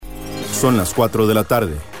Son las 4 de la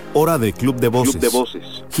tarde, hora de Club de Voces.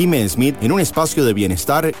 Jime Smith en un espacio de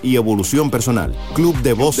bienestar y evolución personal. Club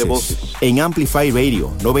de Voces. En Amplify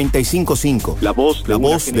Radio 95.5. La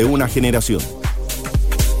voz de una generación.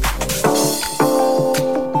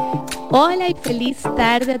 Hola y feliz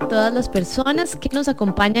tarde a todas las personas que nos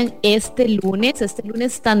acompañan este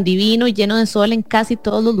lunes tan divino y lleno de sol en casi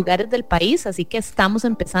todos los lugares del país, así que estamos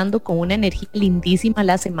empezando con una energía lindísima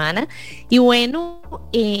la semana. Y bueno,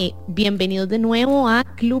 bienvenidos de nuevo a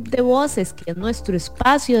Club de Voces, que es nuestro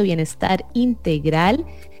espacio de bienestar integral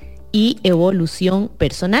y evolución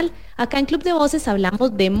personal. Acá en Club de Voces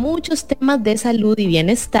hablamos de muchos temas de salud y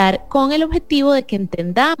bienestar con el objetivo de que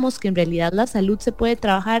entendamos que en realidad la salud se puede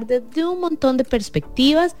trabajar desde un montón de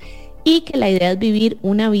perspectivas y que la idea es vivir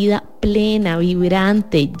una vida plena,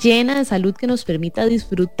 vibrante, llena de salud que nos permita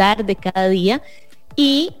disfrutar de cada día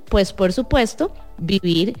y pues por supuesto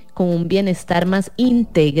vivir con un bienestar más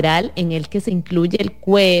integral en el que se incluye el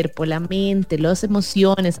cuerpo, la mente, las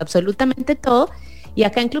emociones, absolutamente todo. Y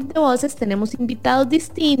acá en Club de Voces tenemos invitados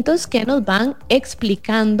distintos que nos van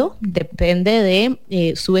explicando, depende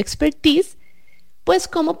de su expertise, pues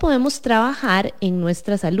cómo podemos trabajar en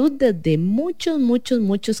nuestra salud desde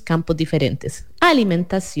muchos campos diferentes.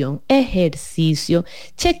 Alimentación, ejercicio,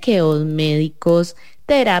 chequeos médicos,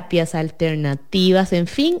 terapias alternativas, en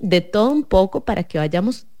fin, de todo un poco para que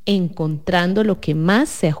vayamos encontrando lo que más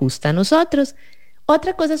se ajusta a nosotros.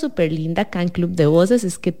 Otra cosa súper linda acá en Club de Voces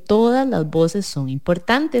es que todas las voces son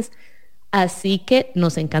importantes, así que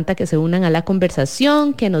nos encanta que se unan a la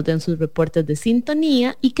conversación, que nos den sus reportes de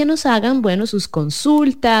sintonía y que nos hagan, bueno, sus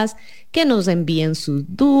consultas, que nos envíen sus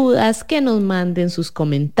dudas, que nos manden sus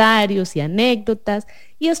comentarios y anécdotas,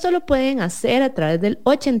 y esto lo pueden hacer a través del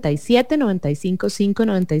 87 95 5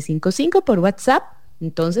 95 5 por WhatsApp,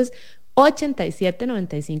 entonces 87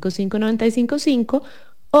 95 5 95 5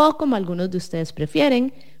 o como algunos de ustedes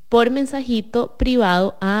prefieren, por mensajito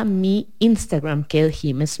privado a mi Instagram, que es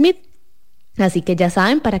Jime Smith. Así que ya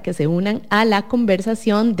saben, para que se unan a la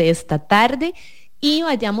conversación de esta tarde y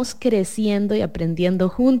vayamos creciendo y aprendiendo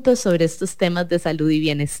juntos sobre estos temas de salud y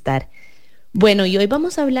bienestar. Bueno, y hoy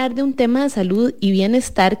vamos a hablar de un tema de salud y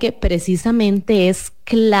bienestar que precisamente es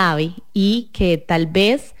clave y que tal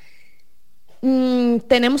vez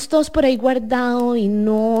tenemos todos por ahí guardado y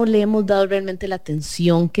no le hemos dado realmente la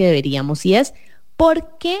atención que deberíamos, y es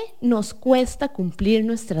 ¿por qué nos cuesta cumplir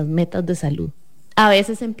nuestras metas de salud? A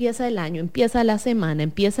veces empieza el año, empieza la semana,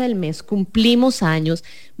 empieza el mes, cumplimos años.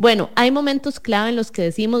 Bueno, hay momentos clave en los que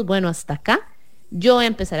decimos, bueno, hasta acá, yo voy a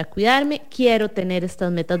empezar a cuidarme, quiero tener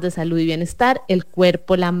estas metas de salud y bienestar, el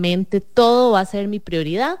cuerpo, la mente, todo va a ser mi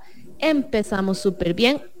prioridad. Empezamos súper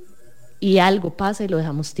bien y algo pasa y lo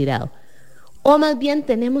dejamos tirado. O más bien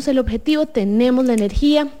tenemos el objetivo, tenemos la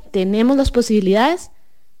energía, tenemos las posibilidades,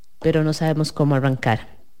 pero no sabemos cómo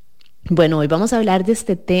arrancar. Bueno, hoy vamos a hablar de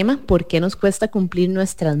este tema, por qué nos cuesta cumplir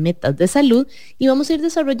nuestras metas de salud, y vamos a ir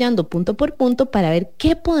desarrollando punto por punto para ver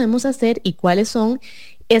qué podemos hacer y cuáles son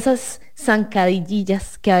esas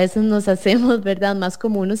zancadillas que a veces nos hacemos, ¿verdad?, más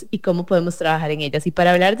comunes y cómo podemos trabajar en ellas. Y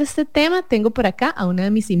para hablar de este tema, tengo por acá a una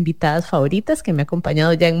de mis invitadas favoritas que me ha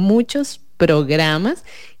acompañado ya en muchos programas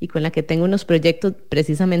y con la que tengo unos proyectos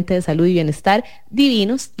precisamente de salud y bienestar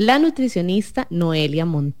divinos, la nutricionista Nohelia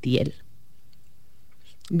Montiel.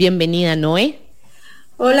 Bienvenida, Noé.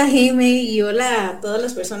 Hola, Jime, y hola a todas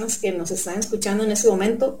las personas que nos están escuchando en este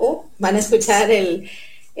momento o van a escuchar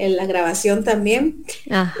la grabación también.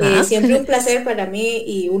 Siempre un placer para mí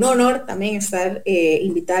y un honor también estar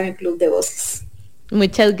invitada en el Club de Voces.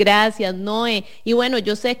 Muchas gracias, Noé. Y bueno,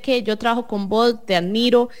 yo sé que yo trabajo con vos, te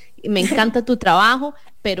admiro, me encanta tu trabajo,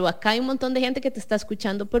 pero acá hay un montón de gente que te está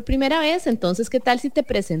escuchando por primera vez, entonces, ¿qué tal si te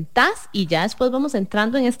presentás? Y ya después vamos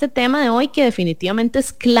entrando en este tema de hoy que definitivamente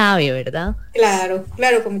es clave, ¿verdad? Claro,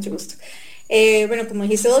 con mucho gusto. Bueno, como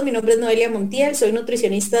dijiste vos, mi nombre es Nohelia Montiel, soy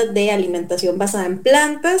nutricionista de alimentación basada en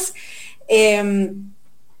plantas.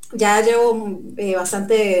 Ya llevo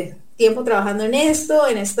bastante tiempo trabajando en esto,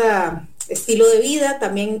 en este estilo de vida,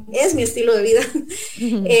 también es mi estilo de vida.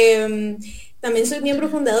 También soy miembro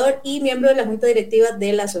fundador y miembro de la junta directiva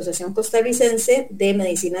de la Asociación Costarricense de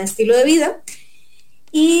Medicina de Estilo de Vida.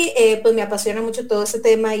 Y pues me apasiona mucho todo este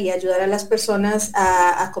tema y ayudar a las personas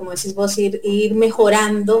a como decís vos, ir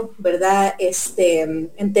mejorando, ¿verdad?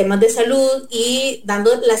 En temas de salud y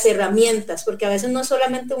dando las herramientas, porque a veces no es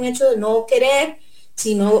solamente un hecho de no querer,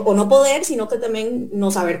 o no poder, sino que también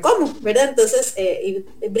no saber cómo, ¿verdad? Entonces, ir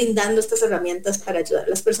brindando estas herramientas para ayudar a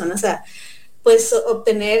las personas a, pues,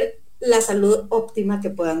 obtener la salud óptima que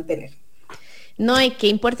puedan tener. No, y qué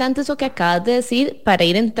importante eso que acabas de decir para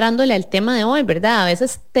ir entrándole al tema de hoy, ¿verdad? A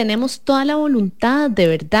veces tenemos toda la voluntad de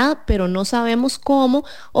verdad, pero no sabemos cómo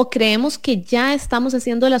o creemos que ya estamos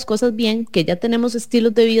haciendo las cosas bien, que ya tenemos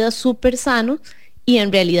estilos de vida súper sanos y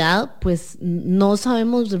en realidad pues no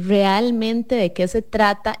sabemos realmente de qué se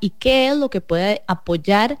trata y qué es lo que puede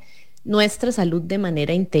apoyar nuestra salud de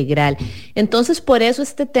manera integral. Entonces, por eso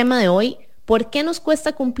este tema de hoy. ¿Por qué nos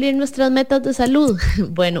cuesta cumplir nuestras metas de salud?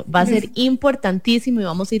 Bueno, va a ser importantísimo y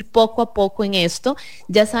vamos a ir poco a poco en esto.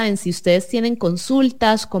 Ya saben, si ustedes tienen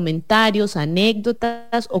consultas, comentarios,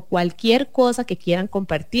 anécdotas o cualquier cosa que quieran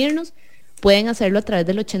compartirnos, pueden hacerlo a través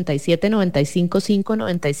del 87 95 5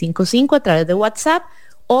 95 5 a través de WhatsApp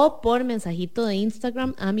o por mensajito de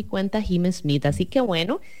Instagram a mi cuenta Jime Smith. Así que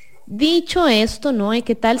bueno, dicho esto, ¿no?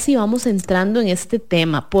 ¿Qué tal si vamos entrando en este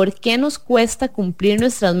tema? ¿Por qué nos cuesta cumplir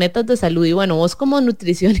nuestras metas de salud? Y bueno, vos como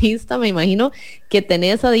nutricionista me imagino que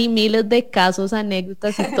tenés ahí miles de casos,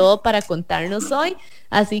 anécdotas y todo para contarnos hoy.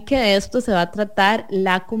 Así que de esto se va a tratar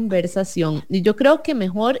la conversación. Y yo creo que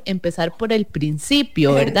mejor empezar por el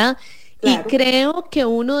principio, ¿verdad? Claro. Y creo que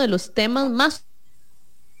uno de los temas más...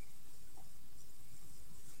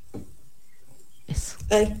 Eso.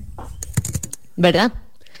 ¿Verdad?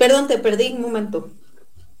 Perdón, te perdí un momento.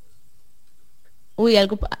 Uy,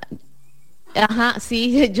 algo... Ajá,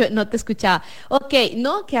 sí, yo no te escuchaba. Ok,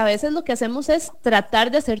 no, que a veces lo que hacemos es tratar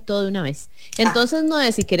de hacer todo de una vez. Entonces, no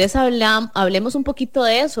si quieres hablemos un poquito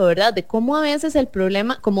de eso, ¿verdad? De cómo a veces el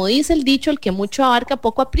problema, como dice el dicho, el que mucho abarca,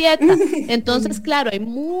 poco aprieta. Entonces, claro, hay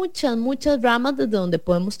muchas ramas desde donde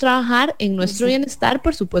podemos trabajar en nuestro bienestar,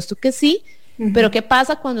 por supuesto que sí. Pero ¿qué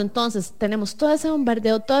pasa cuando entonces tenemos todo ese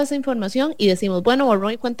bombardeo, toda esa información y decimos, bueno,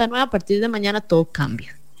 borrón y cuenta nueva, a partir de mañana todo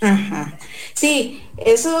cambia? Ajá. Sí,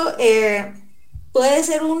 eso puede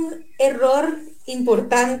ser un error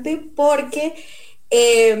importante porque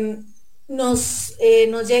nos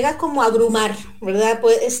llega como a abrumar, ¿verdad?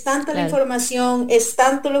 Pues es tanta la información, es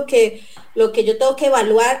tanto lo que yo tengo que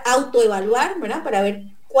evaluar, autoevaluar, ¿verdad? Para ver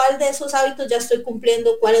cuál de esos hábitos ya estoy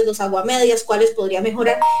cumpliendo, cuáles los hago a medias, cuáles podría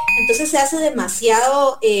mejorar. Entonces se hace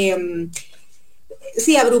demasiado,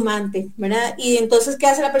 abrumante, ¿verdad? Y entonces, ¿qué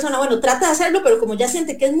hace la persona? Bueno, trata de hacerlo, pero como ya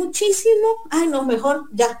siente que es muchísimo, ay, no, mejor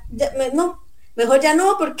mejor ya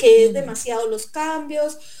no, porque es demasiado los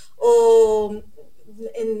cambios, o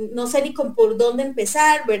no sé ni por dónde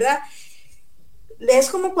empezar, ¿verdad? Es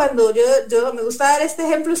como cuando yo me gusta dar este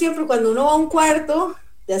ejemplo siempre, cuando uno va a un cuarto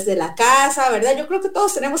desde la casa, ¿verdad? Yo creo que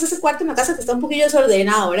todos tenemos ese cuarto en la casa que está un poquillo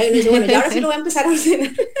desordenado, ¿verdad? Y uno dice, bueno, ya ahora sí lo voy a empezar a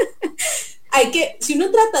ordenar. Si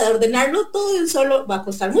uno trata de ordenarlo todo de un solo, va a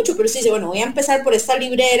costar mucho, pero si dice, bueno, voy a empezar por esta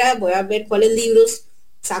librera, voy a ver cuáles libros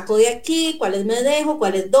saco de aquí, cuáles me dejo,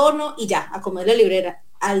 cuáles dono, y ya, a comer la librera.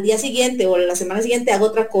 Al día siguiente o la semana siguiente hago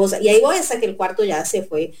otra cosa, y ahí voy hasta que el cuarto ya se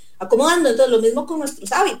fue acomodando. Entonces, lo mismo con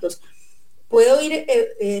nuestros hábitos. Puedo ir,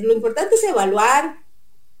 lo importante es evaluar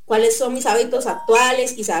cuáles son mis hábitos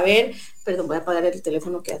actuales y saber, perdón, voy a apagar el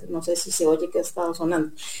teléfono que no sé si se oye que ha estado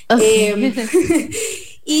sonando. Okay.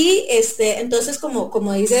 Y entonces,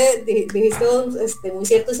 como dijiste muy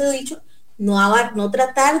cierto ese dicho, no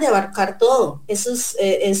tratar de abarcar todo. Eso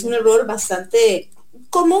es un error bastante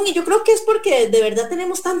común, y yo creo que es porque de verdad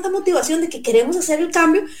tenemos tanta motivación de que queremos hacer el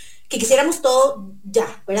cambio, que quisiéramos todo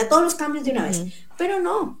ya, ¿verdad? Todos los cambios de una vez. Pero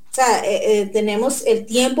no, o sea, tenemos el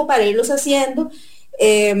tiempo para irlos haciendo.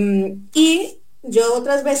 Y yo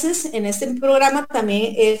otras veces en este programa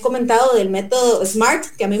también he comentado del método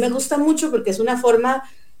SMART, que a mí me gusta mucho porque es una forma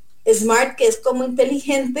SMART que es como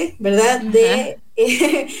inteligente, ¿verdad? De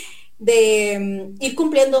ir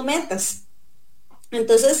cumpliendo metas.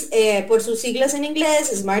 Entonces, por sus siglas en inglés,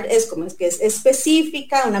 SMART es como es que es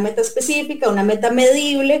específica, una meta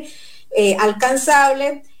medible,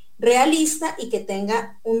 alcanzable, realista y que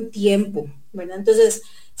tenga un tiempo, ¿verdad? Entonces,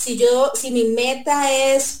 si mi meta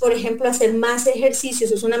es, por ejemplo, hacer más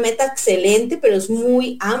ejercicios, es una meta excelente, pero es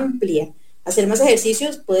muy amplia. Hacer más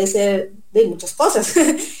ejercicios puede ser de muchas cosas.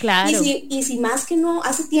 Claro. Y si más que no,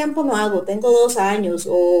 hace tiempo no hago, tengo 2 años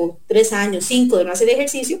o 3 años, 5 de no hacer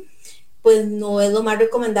ejercicio, pues no es lo más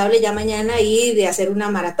recomendable ya mañana ir de hacer una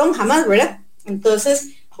maratón, jamás, ¿verdad? Entonces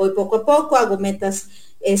voy poco a poco, hago metas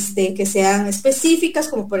que sean específicas,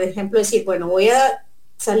 como por ejemplo decir, bueno, voy a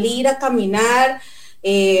salir a caminar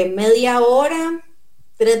media hora,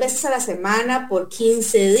 3 veces a la semana por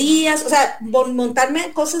 15 días, o sea,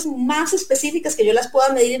 montarme cosas más específicas que yo las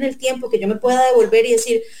pueda medir en el tiempo, que yo me pueda devolver y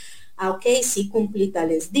decir, ok, sí cumplí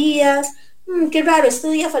tales días, qué raro, este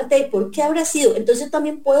día falté, ¿y por qué habrá sido? Entonces yo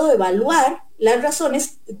también puedo evaluar las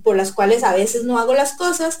razones por las cuales a veces no hago las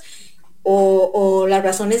cosas o las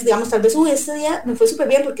razones, digamos, tal vez, este día me fue súper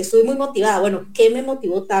bien porque estuve muy motivada. Bueno, ¿qué me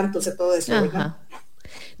motivó tanto? O sea, todo eso, ¿verdad?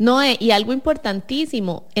 No, y algo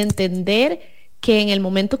importantísimo, entender que en el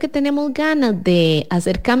momento que tenemos ganas de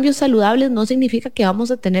hacer cambios saludables no significa que vamos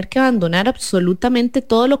a tener que abandonar absolutamente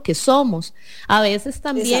todo lo que somos. A veces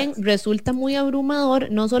también resulta muy abrumador,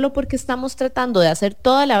 no solo porque estamos tratando de hacer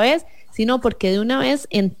todo a la vez, sino porque de una vez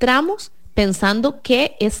entramos pensando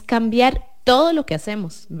que es cambiar todo lo que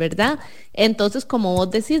hacemos, ¿verdad? Entonces, como vos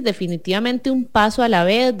decís, definitivamente un paso a la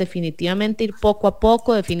vez, definitivamente ir poco a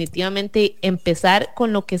poco, definitivamente empezar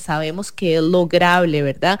con lo que sabemos que es lograble,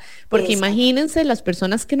 ¿verdad? Porque imagínense las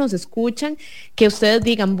personas que nos escuchan, que ustedes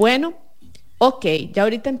digan, bueno, ok, ya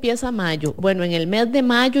ahorita empieza mayo. Bueno, en el mes de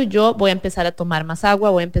mayo yo voy a empezar a tomar más agua,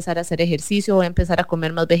 voy a empezar a hacer ejercicio, voy a empezar a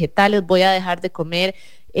comer más vegetales, voy a dejar de comer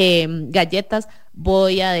galletas,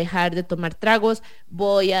 voy a dejar de tomar tragos,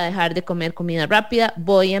 voy a dejar de comer comida rápida,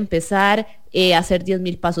 voy a empezar a hacer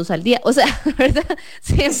 10,000 pasos al día. O sea, ¿verdad?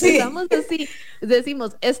 Si empezamos así,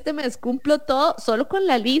 decimos, este mes cumplo todo solo con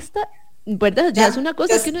la lista, ¿verdad? Ya es una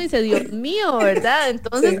cosa que uno dice, Dios mío, ¿verdad?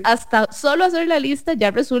 Entonces, hasta solo hacer la lista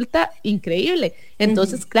ya resulta increíble.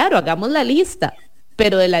 Entonces, claro, hagamos la lista,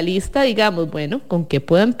 pero de la lista, digamos, bueno, ¿con qué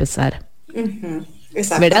puedo empezar?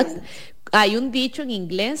 ¿Verdad? Hay un dicho en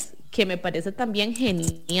inglés que me parece también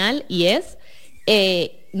genial y es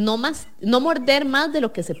no morder más de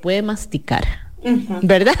lo que se puede masticar.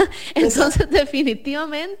 ¿Verdad? Entonces,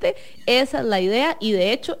 definitivamente esa es la idea y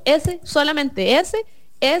de hecho solamente ese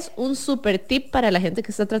es un super tip para la gente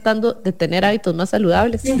que está tratando de tener hábitos más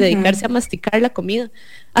saludables, dedicarse a masticar la comida.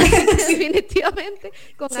 Definitivamente,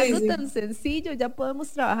 con algo tan sencillo ya podemos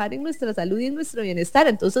trabajar en nuestra salud y en nuestro bienestar.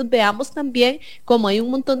 Entonces veamos también como hay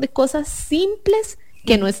un montón de cosas simples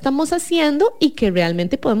que no estamos haciendo y que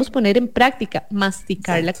realmente podemos poner en práctica.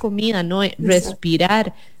 Masticar la comida, ¿no?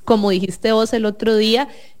 Respirar, como dijiste vos el otro día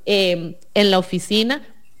en la oficina,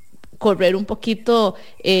 correr un poquito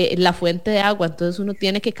la fuente de agua, entonces uno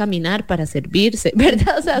tiene que caminar para servirse,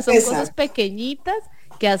 ¿verdad? O sea, son cosas pequeñitas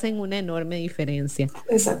que hacen una enorme diferencia.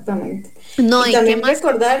 Exactamente. No, y también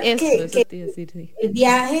recordar que decir, el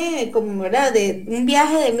viaje, como ¿verdad? De un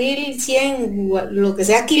viaje de 1,100, lo que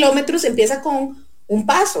sea, kilómetros, empieza con un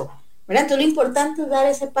paso, ¿verdad? Entonces lo importante es dar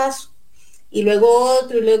ese paso. Y luego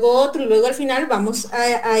otro, y luego otro, y luego al final vamos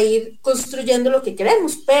a ir construyendo lo que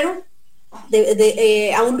queremos, pero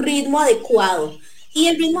a un ritmo adecuado. ¿Y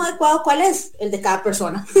el ritmo adecuado cuál es? El de cada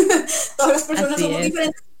persona. Todas las personas somos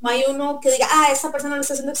diferentes. No hay uno que diga, esta persona lo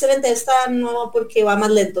está haciendo excelente, esta no, porque va más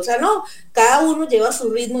lento. O sea, no, cada uno lleva su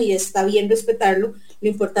ritmo y está bien respetarlo. Lo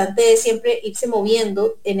importante es siempre irse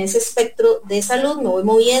moviendo en ese espectro de salud. Me voy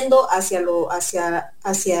moviendo hacia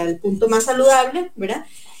el punto más saludable, ¿verdad?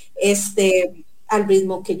 Al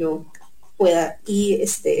ritmo que yo pueda y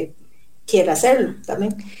quiera hacerlo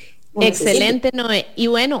también. Excelente, Noé. Y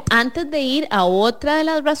bueno, antes de ir a otra de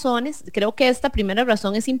las razones, creo que esta primera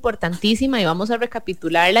razón es importantísima y vamos a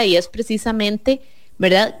recapitularla y es precisamente,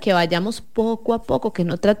 ¿verdad? Que vayamos poco a poco, que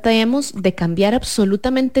no tratemos de cambiar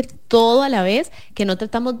absolutamente todo a la vez, que no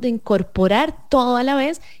tratamos de incorporar todo a la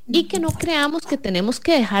vez y que no creamos que tenemos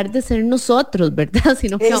que dejar de ser nosotros, ¿verdad?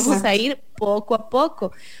 Sino que vamos a ir poco a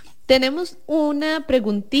poco. Tenemos una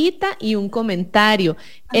preguntita y un comentario.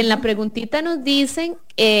 En la preguntita nos dicen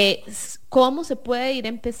cómo se puede ir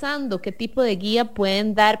empezando, qué tipo de guía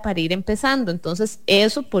pueden dar para ir empezando. Entonces,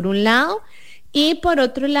 eso por un lado. Y por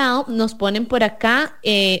otro lado, nos ponen por acá,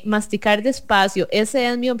 masticar despacio. Ese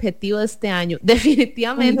es mi objetivo de este año.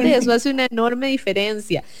 Definitivamente eso hace una enorme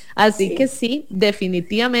diferencia. Así que sí,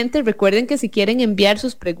 definitivamente. Recuerden que si quieren enviar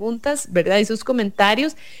sus preguntas, ¿verdad? Y sus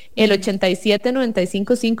comentarios, el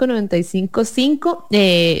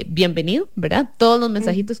 87-95-5-95-5, bienvenido, ¿verdad? Todos los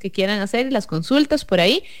mensajitos que quieran hacer y las consultas por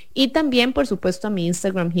ahí. Y también, por supuesto, a mi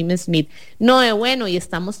Instagram, Smith. No, bueno, y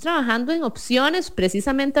estamos trabajando en opciones,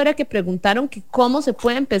 precisamente ahora que preguntaron que cómo se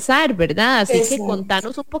puede empezar, ¿verdad? Así que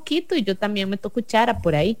contanos un poquito y yo también me toco cuchara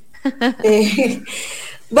por ahí.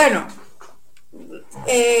 Bueno,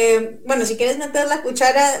 si quieres meter la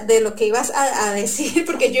cuchara de lo que ibas a decir,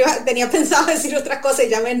 porque yo tenía pensado decir otra cosa y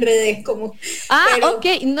ya me enredé como... Ok,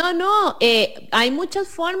 no, hay muchas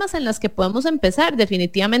formas en las que podemos empezar.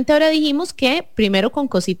 Definitivamente ahora dijimos que primero con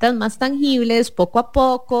cositas más tangibles, poco a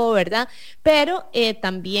poco, ¿verdad? Pero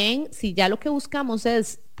también si ya lo que buscamos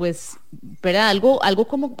es, pues, ¿verdad? Algo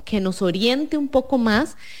como que nos oriente un poco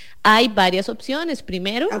más. Hay varias opciones.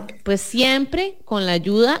 Primero, pues siempre con la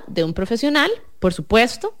ayuda de un profesional, por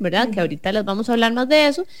supuesto, ¿verdad? Que ahorita les vamos a hablar más de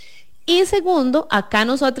eso. Y segundo, acá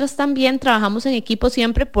nosotras también trabajamos en equipo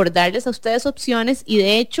siempre por darles a ustedes opciones y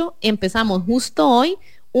de hecho empezamos justo hoy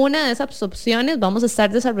una de esas opciones. Vamos a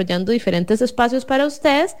estar desarrollando diferentes espacios para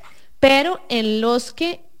ustedes, pero en los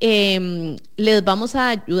que les vamos a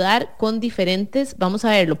ayudar con diferentes, vamos a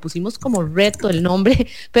ver, lo pusimos como reto el nombre,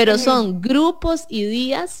 pero son grupos y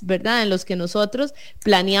días, ¿verdad? En los que nosotros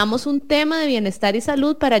planeamos un tema de bienestar y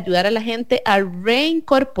salud para ayudar a la gente a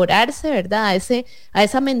reincorporarse, ¿verdad? A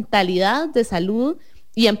esa mentalidad de salud.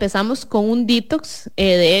 Y empezamos con un detox,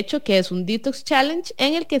 de hecho, que es un detox challenge,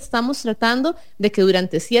 en el que estamos tratando de que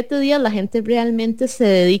durante 7 días la gente realmente se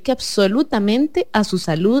dedique absolutamente a su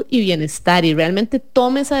salud y bienestar y realmente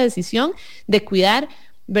tome esa decisión de cuidar,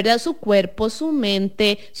 ¿verdad?, su cuerpo, su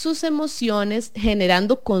mente, sus emociones,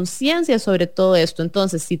 generando conciencia sobre todo esto.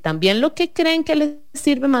 Entonces, si también lo que creen que les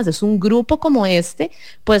sirve más es un grupo como este,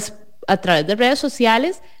 pues a través de redes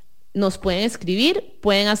sociales nos pueden escribir,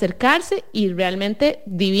 pueden acercarse, y realmente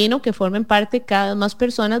divino que formen parte cada vez más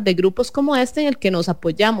personas de grupos como este en el que nos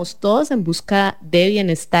apoyamos todos en busca de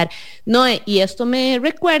bienestar. Noé, y esto me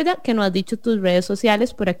recuerda que no has dicho tus redes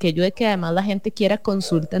sociales por aquello de que además la gente quiera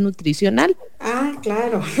consulta nutricional. Ah,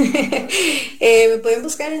 claro. Me pueden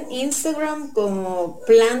buscar en Instagram como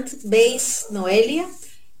plant-based Nohelia.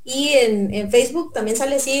 Y en Facebook también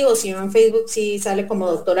sale así, o si no en Facebook sí sale como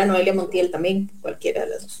doctora Nohelia Montiel también, cualquiera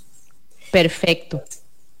de las dos. Perfecto.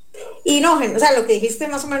 Y no, o sea, lo que dijiste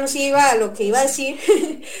más o menos iba a lo que iba a decir,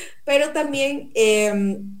 pero también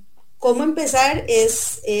cómo empezar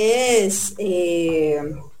es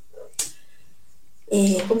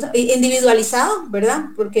individualizado, ¿verdad?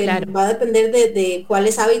 Porque claro, va a depender de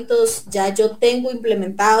cuáles hábitos ya yo tengo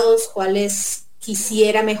implementados, cuáles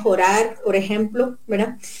quisiera mejorar, por ejemplo,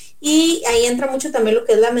 ¿verdad? Y ahí entra mucho también lo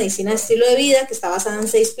que es la medicina de estilo de vida, que está basada en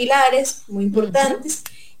 6 pilares muy importantes.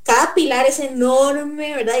 Cada pilar es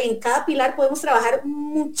enorme, ¿verdad? Y en cada pilar podemos trabajar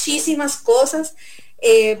muchísimas cosas,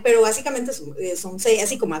 pero básicamente son 6,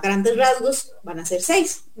 así como a grandes rasgos van a ser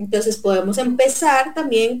 6. Entonces podemos empezar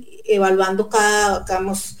también evaluando cada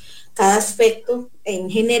aspecto en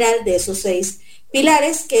general de esos 6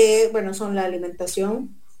 pilares, que, bueno, son la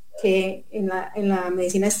alimentación, que en la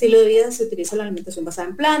medicina de estilo de vida se utiliza la alimentación basada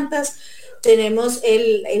en plantas. Tenemos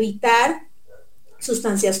el evitar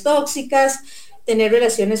sustancias tóxicas, tener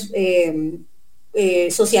relaciones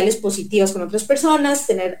sociales positivas con otras personas,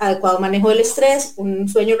 tener adecuado manejo del estrés, un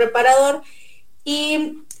sueño reparador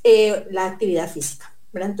y la actividad física,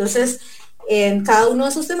 ¿verdad? Entonces, en cada uno de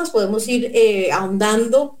esos temas podemos ir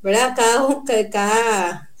ahondando, ¿verdad?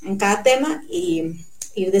 En cada tema, y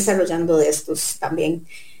ir desarrollando de estos también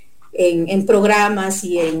en programas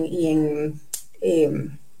y en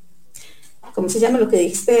 ¿cómo se llama lo que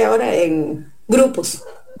dijiste ahora? En grupos.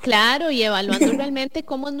 Claro, y evaluando realmente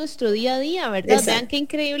cómo es nuestro día a día, ¿verdad? Exacto. Vean qué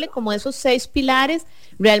increíble como esos 6 pilares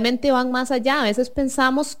realmente van más allá. A veces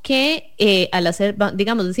pensamos que al hacer,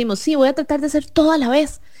 digamos, decimos, sí, voy a tratar de hacer todo a la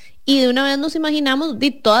vez. Y de una vez nos imaginamos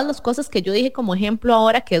todas las cosas que yo dije como ejemplo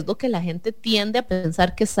ahora, que es lo que la gente tiende a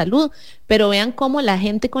pensar que es salud. Pero vean cómo la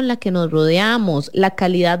gente con la que nos rodeamos, la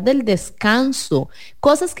calidad del descanso,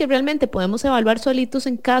 cosas que realmente podemos evaluar solitos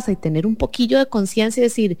en casa y tener un poquillo de conciencia y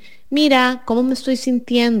decir, mira, ¿cómo me estoy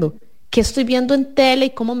sintiendo? ¿Qué estoy viendo en tele y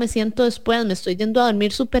cómo me siento después? Me estoy yendo a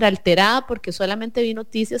dormir súper alterada porque solamente vi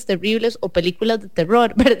noticias terribles o películas de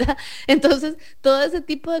terror, ¿verdad? Entonces, todo ese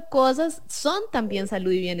tipo de cosas son también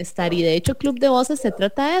salud y bienestar. Y de hecho, Club de Voces se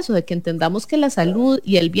trata de eso, de que entendamos que la salud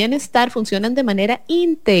y el bienestar funcionan de manera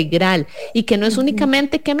integral y que no es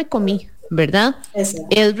únicamente qué me comí, ¿verdad? Exacto.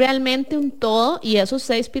 Es realmente un todo, y esos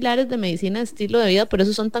 6 pilares de medicina de estilo de vida, por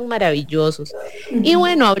eso son tan maravillosos. Y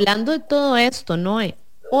bueno, hablando de todo esto, Noé,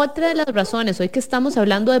 otra de las razones, hoy que estamos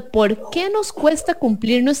hablando de por qué nos cuesta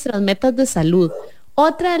cumplir nuestras metas de salud,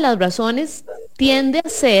 otra de las razones tiende a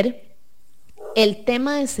ser el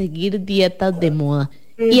tema de seguir dietas de moda.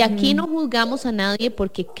 Y aquí no juzgamos a nadie,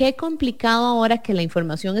 porque qué complicado ahora que la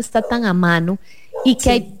información está tan a mano y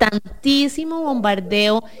que hay tantísimo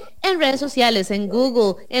bombardeo en redes sociales, en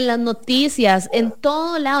Google, en las noticias, en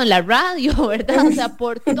todo lado, en la radio, ¿verdad? O sea,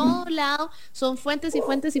 por todo lado son fuentes y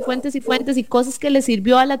fuentes y fuentes y fuentes y cosas que le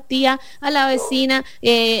sirvió a la tía, a la vecina,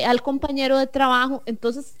 al compañero de trabajo.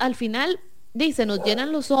 Entonces, al final, se nos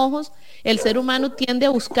llenan los ojos. El ser humano tiende a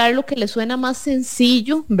buscar lo que le suena más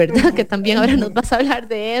sencillo, ¿verdad? Que también ahora nos vas a hablar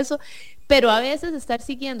de eso. Pero a veces estar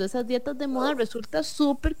siguiendo esas dietas de moda resulta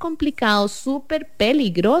súper complicado, súper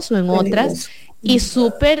peligroso en otras, y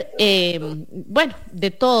súper, bueno,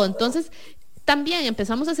 de todo. Entonces, también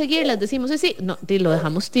empezamos a seguirlas, decimos, sí, no, lo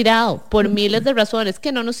dejamos tirado por miles de razones,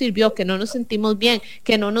 que no nos sirvió, que no nos sentimos bien,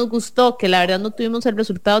 que no nos gustó, que la verdad no tuvimos el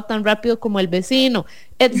resultado tan rápido como el vecino,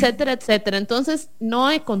 etcétera, etcétera. Entonces,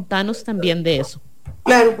 Noé, contanos también de eso.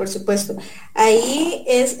 Claro, por supuesto. Ahí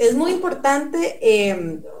es muy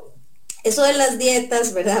importante eso de las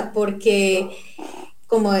dietas, ¿verdad? Porque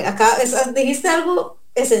como acá dijiste algo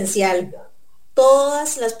esencial,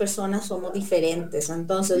 todas las personas somos diferentes,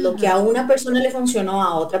 entonces lo que a una persona le funcionó,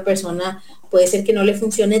 a otra persona puede ser que no le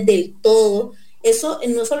funcione del todo. Eso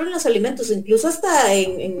no solo en los alimentos, incluso hasta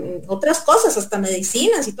en otras cosas, hasta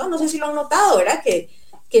medicinas y todo, no sé si lo han notado, ¿verdad?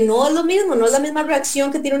 Que no es lo mismo, no es la misma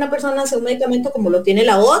reacción que tiene una persona hacia un medicamento como lo tiene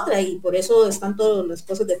la otra, y por eso están todas las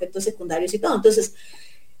cosas de efectos secundarios y todo. Entonces,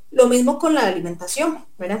 lo mismo con la alimentación,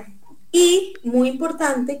 ¿verdad? Y muy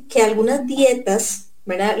importante que algunas dietas,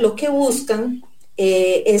 ¿verdad? Lo que buscan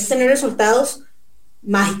es tener resultados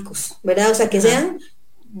mágicos, ¿verdad? O sea, que sean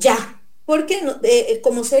ya, porque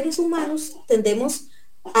como seres humanos tendemos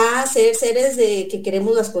a ser seres de que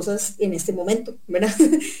queremos las cosas en este momento, ¿verdad?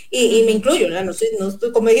 y me incluyo, ¿verdad? No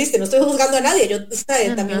estoy, como dijiste, no estoy juzgando a nadie,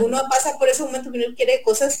 también uno pasa por ese momento que uno quiere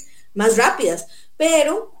cosas más rápidas,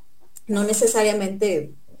 pero no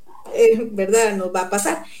necesariamente ¿verdad? Nos va a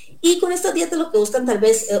pasar. Y con estas dietas lo que buscan tal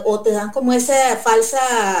vez, o te dan como esa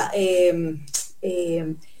falsa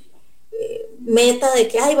meta de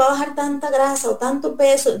que, ay, va a bajar tanta grasa o tanto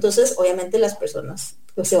peso. Entonces, obviamente las personas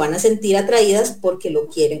pues, se van a sentir atraídas porque lo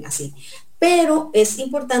quieren así. Pero es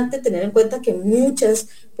importante tener en cuenta que muchas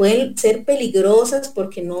pueden ser peligrosas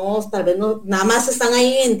porque no, tal vez no, nada más están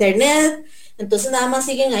ahí en internet, entonces nada más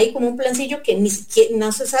siguen ahí como un plancillo que ni siquiera,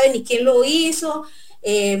 no se sabe ni quién lo hizo,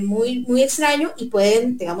 muy extraño, y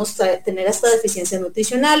pueden, digamos, tener hasta deficiencias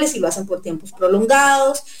nutricionales y lo hacen por tiempos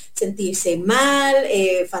prolongados, sentirse mal,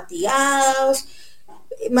 fatigados.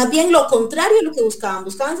 Más bien lo contrario de lo que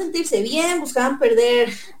buscaban sentirse bien, buscaban perder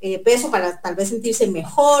peso para tal vez sentirse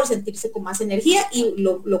mejor, sentirse con más energía, y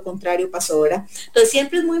lo contrario pasó ahora. Entonces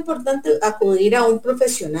siempre es muy importante acudir a un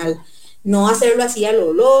profesional, no hacerlo así a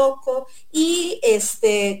lo loco. Y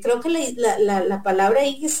creo que la palabra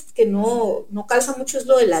ahí es que no calza mucho es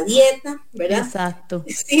lo de la dieta, ¿verdad? Exacto.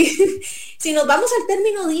 Sí. Si nos vamos al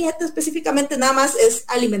término dieta específicamente, nada más es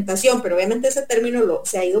alimentación, pero obviamente ese término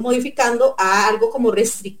se ha ido modificando a algo como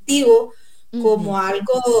restrictivo, como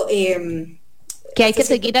algo que hay que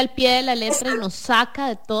seguir al pie de la letra y nos saca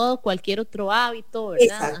de todo cualquier otro hábito,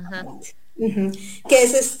 ¿verdad? Exactamente. Que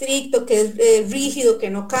es estricto, que es rígido, que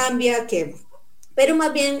no cambia, pero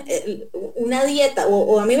más bien una dieta,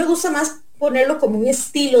 o a mí me gusta más ponerlo como un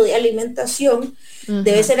estilo de alimentación,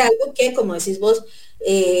 debe ser algo que, como decís vos,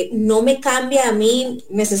 no me cambia a mí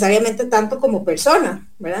necesariamente tanto como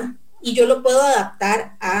persona, ¿verdad? Y yo lo puedo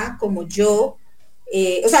adaptar a como yo,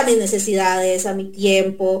 o sea, a mis necesidades, a mi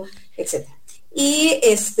tiempo, etcétera. Y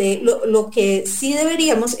lo que sí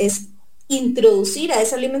deberíamos es introducir a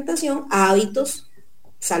esa alimentación a hábitos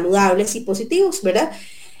saludables y positivos, ¿verdad?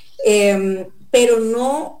 Pero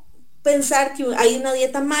no pensar que hay una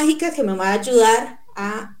dieta mágica que me va a ayudar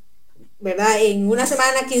a, ¿verdad? En una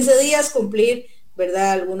semana, 15 días, cumplir,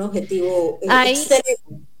 ¿verdad? Algún objetivo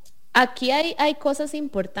externo. Aquí hay cosas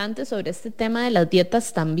importantes sobre este tema de las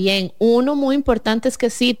dietas también. Uno muy importante es que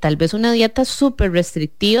sí, tal vez una dieta súper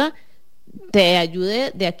restrictiva te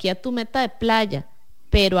ayude de aquí a tu meta de playa,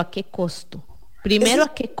 pero ¿a qué costo? Primero,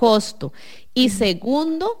 ¿a qué costo? Y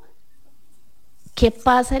segundo, ¿qué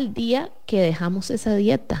pasa el día que dejamos esa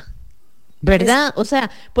dieta? ¿Verdad? O sea,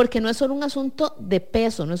 porque no es solo un asunto de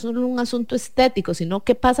peso, no es solo un asunto estético, sino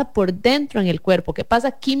qué pasa por dentro en el cuerpo, qué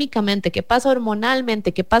pasa químicamente, qué pasa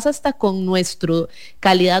hormonalmente, qué pasa hasta con nuestra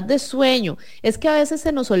calidad de sueño. Es que a veces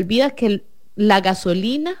se nos olvida que la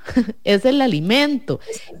gasolina es el alimento,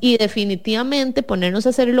 y definitivamente ponernos a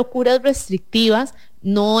hacer locuras restrictivas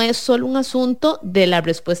no es solo un asunto de la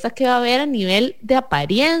respuesta que va a haber a nivel de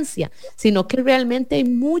apariencia, sino que realmente hay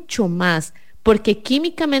mucho más, porque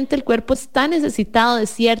químicamente el cuerpo está necesitado de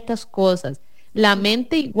ciertas cosas. La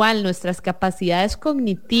mente igual, nuestras capacidades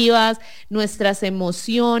cognitivas, nuestras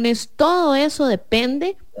emociones, todo eso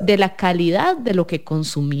depende de la calidad de lo que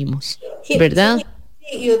consumimos, ¿verdad? Sí.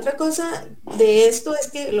 Y otra cosa de esto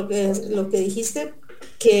es que lo que dijiste,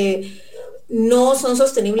 que no son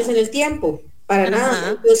sostenibles en el tiempo, para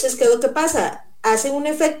nada. Entonces, ¿qué es lo que pasa? Hace un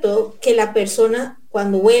efecto que la persona,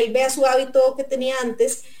 cuando vuelve a su hábito que tenía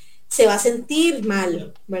antes, se va a sentir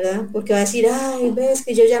mal, ¿verdad? Porque va a decir, ay, ves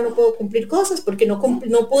que yo ya no puedo cumplir cosas porque no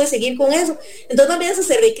pude seguir con eso. Entonces también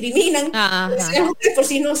se recriminan, que por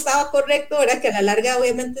si no estaba correcto, ¿verdad? Que a la larga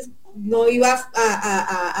obviamente no iba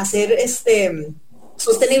a ser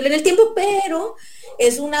sostenible en el tiempo, pero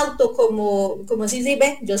es un auto como si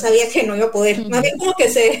ve, yo sabía que no iba a poder. Más bien como que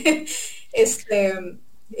se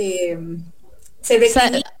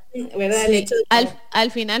recrimina. ¿verdad? El Sí, hecho de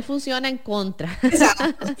al final funciona en contra.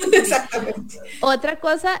 Exacto, exactamente. Otra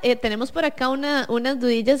cosa, tenemos por acá unas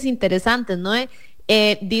dudillas interesantes, ¿no?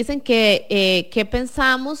 Dicen que ¿qué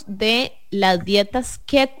pensamos de las dietas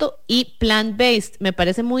keto y plant-based? Me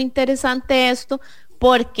parece muy interesante esto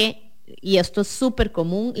porque, y esto es súper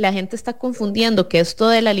común, la gente está confundiendo que esto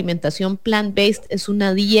de la alimentación plant-based es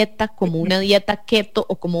una dieta como una dieta keto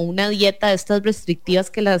o como una dieta de estas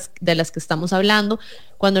restrictivas de las que estamos hablando,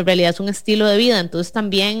 cuando en realidad es un estilo de vida. Entonces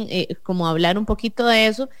también como hablar un poquito de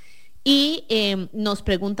eso. Y nos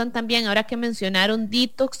preguntan también, ahora que mencionaron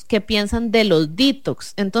detox, ¿qué piensan de los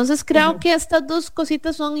detox? Entonces creo que estas dos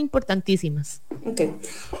cositas son importantísimas. Okay.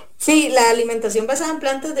 Sí, la alimentación basada en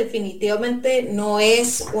plantas definitivamente no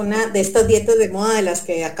es una de estas dietas de moda de las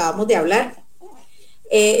que acabamos de hablar.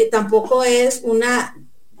 Tampoco es una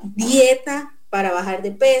dieta para bajar de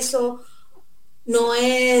peso, no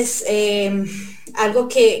es algo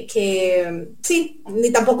sí,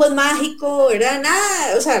 ni tampoco es mágico, ¿verdad?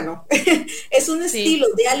 Nada, o sea, no. Es un Sí. estilo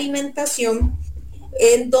de alimentación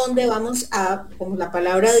en donde vamos a, como la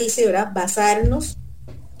palabra dice, ¿verdad? Basarnos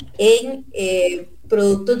en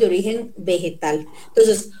productos de origen vegetal.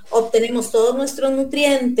 Entonces, obtenemos todos nuestros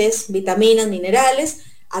nutrientes, vitaminas, minerales,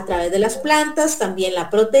 a través de las plantas, también la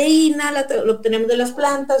proteína lo obtenemos de las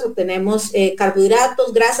plantas, obtenemos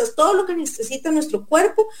carbohidratos, grasas, todo lo que necesita nuestro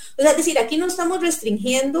cuerpo. O sea, es decir, aquí no estamos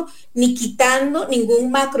restringiendo ni quitando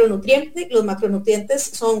ningún macronutriente. Los macronutrientes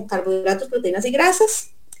son carbohidratos, proteínas y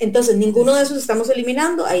grasas. Entonces, ninguno de esos estamos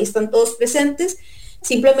eliminando, ahí están todos presentes,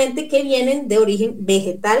 simplemente que vienen de origen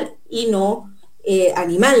vegetal y no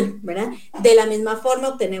animal, ¿verdad? De la misma forma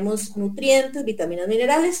obtenemos nutrientes, vitaminas,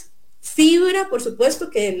 minerales, fibra, por supuesto,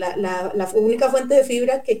 que la única fuente de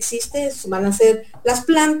fibra que existe van a ser las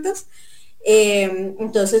plantas,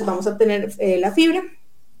 entonces vamos a obtener la fibra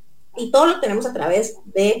y todo lo tenemos a través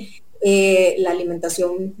de la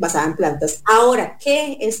alimentación basada en plantas. Ahora,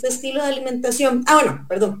 ¿qué este estilo de alimentación? Bueno,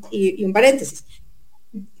 perdón, y un paréntesis.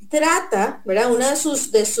 Trata, ¿verdad? Una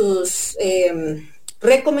de sus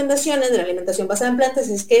recomendaciones de la alimentación basada en plantas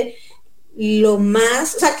es que lo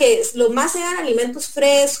más sean alimentos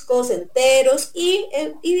frescos, enteros y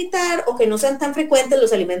evitar o que no sean tan frecuentes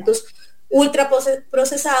los alimentos ultra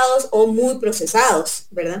procesados o muy procesados,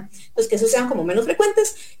 ¿verdad? Entonces que esos sean como menos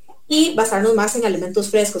frecuentes y basarnos más en alimentos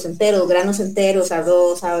frescos, enteros, granos enteros,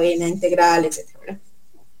 arroz, avena integral, etcétera.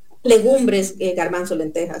 Legumbres, garbanzo,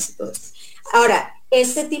 lentejas y todo esto. Ahora,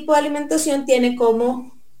 este tipo de alimentación tiene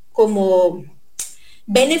como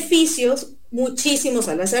beneficios muchísimos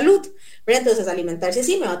a la salud, ¿verdad? Entonces, alimentarse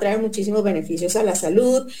así me va a traer muchísimos beneficios a la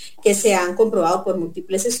salud que se han comprobado por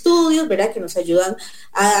múltiples estudios, ¿verdad? Que nos ayudan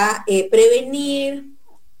a prevenir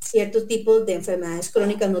ciertos tipos de enfermedades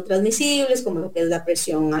crónicas no transmisibles, como lo que es la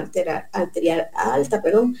presión arterial alta,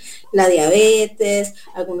 la diabetes,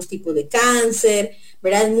 algunos tipos de cáncer,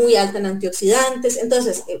 ¿verdad? Es muy alta en antioxidantes.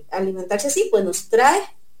 Entonces, alimentarse así, pues nos trae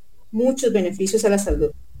muchos beneficios a la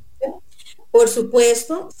salud. Por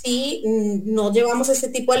supuesto, si no llevamos este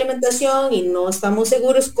tipo de alimentación y no estamos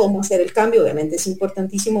seguros cómo hacer el cambio, obviamente es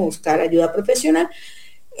importantísimo buscar ayuda profesional.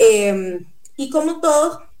 Y como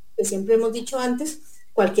todo, que siempre hemos dicho antes,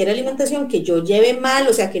 cualquier alimentación que yo lleve mal,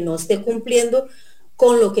 o sea, que no esté cumpliendo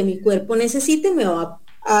con lo que mi cuerpo necesite, me va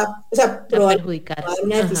a perjudicar.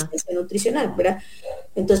 una deficiencia nutricional, ¿verdad?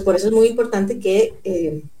 Entonces, por eso es muy importante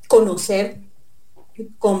que conocer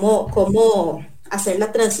cómo hacer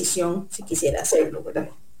la transición si quisiera hacerlo, ¿verdad?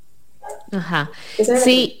 Ajá.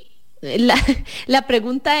 Sí, la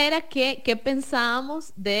pregunta era qué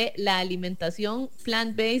pensábamos de la alimentación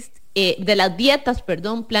plant-based, de las dietas,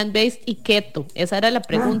 plant-based y keto. Esa era la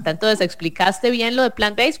pregunta. Entonces, explicaste bien lo de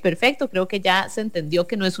plant-based, perfecto. Creo que ya se entendió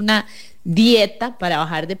que no es una dieta para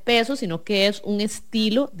bajar de peso, sino que es un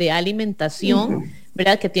estilo de alimentación,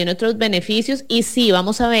 ¿verdad? Que tiene otros beneficios. Y sí,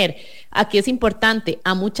 vamos a ver, aquí es importante,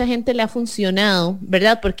 a mucha gente le ha funcionado,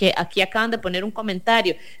 ¿verdad? Porque aquí acaban de poner un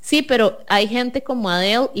comentario. Sí, pero hay gente como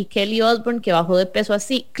Adele y Kelly Osbourne que bajó de peso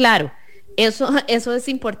así. Claro, eso es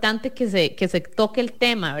importante que se toque el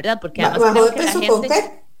tema, ¿verdad? Porque además creo que la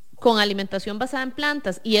gente con alimentación basada en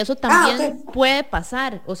plantas, y eso también puede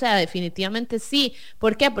pasar, o sea, definitivamente sí.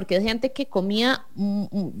 ¿Por qué? Porque es gente que comía,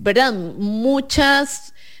 ¿verdad?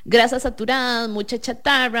 Muchas grasas saturadas, mucha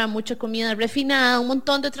chatarra, mucha comida refinada, un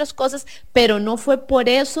montón de otras cosas, pero no fue por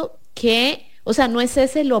eso que, o sea, no es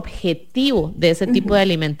ese el objetivo de ese tipo de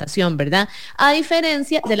alimentación, ¿verdad? A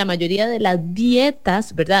diferencia de la mayoría de las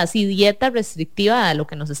dietas, ¿verdad? Así, dieta restrictiva a lo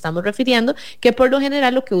que nos estamos refiriendo, que por lo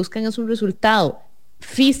general lo que buscan es un resultado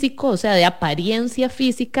físico, o sea, de apariencia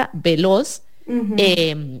física veloz,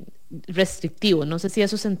 restrictivo. No sé si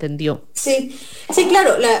eso se entendió. Sí, sí,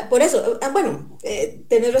 claro, por eso,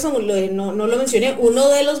 tenés razón, no lo mencioné, uno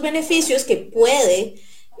de los beneficios que puede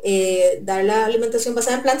dar la alimentación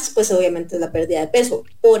basada en plantas, pues obviamente es la pérdida de peso,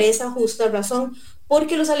 por esa justa razón,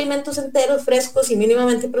 porque los alimentos enteros, frescos y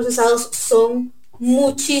mínimamente procesados son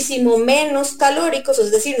muchísimo menos calóricos,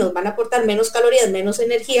 es decir, nos van a aportar menos calorías, menos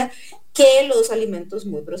energía que los alimentos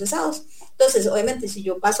muy procesados. Entonces, obviamente, si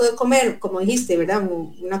yo paso de comer, como dijiste, ¿verdad?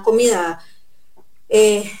 Una comida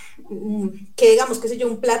que digamos, qué sé yo,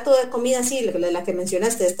 un plato de comida así, la que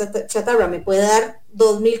mencionaste, esta chatarra, me puede dar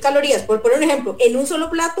 2000 calorías, por poner un ejemplo, en un solo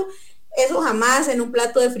plato, eso jamás en un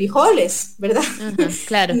plato de frijoles, ¿verdad? Ajá,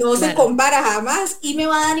 claro, no claro. se compara jamás, y me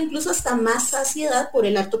va a dar incluso hasta más saciedad por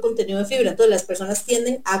el alto contenido de fibra. Entonces las personas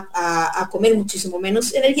tienden a comer muchísimo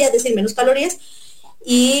menos energía, es decir, menos calorías,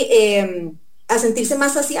 y a sentirse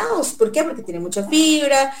más saciados. ¿Por qué? Porque tiene mucha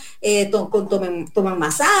fibra, toman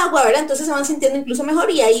más agua, ¿verdad? Entonces se van sintiendo incluso mejor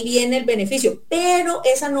y ahí viene el beneficio. Pero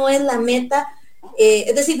esa no es la meta.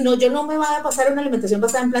 Es decir, yo no me voy a pasar una alimentación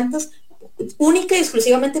basada en plantas única y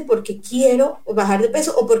exclusivamente porque quiero bajar de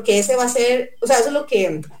peso o porque ese va a ser, o sea, eso es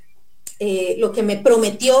lo que me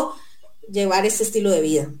prometió llevar ese estilo de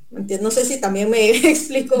vida. ¿Entiendes? No sé si también me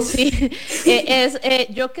explico. Sí,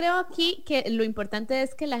 yo creo aquí que lo importante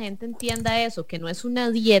es que la gente entienda eso, que no es una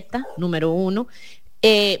dieta, número uno.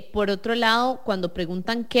 Por otro lado, cuando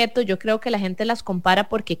preguntan keto, yo creo que la gente las compara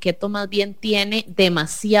porque keto más bien tiene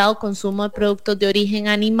demasiado consumo de productos de origen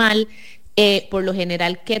animal. Por lo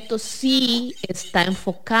general, keto sí está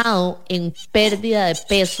enfocado en pérdida de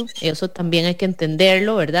peso, eso también hay que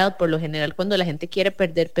entenderlo, ¿verdad? Por lo general, cuando la gente quiere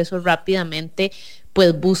perder peso rápidamente,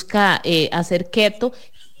 pues busca hacer keto.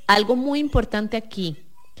 Algo muy importante aquí,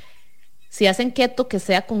 si hacen keto, que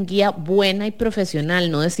sea con guía buena y profesional,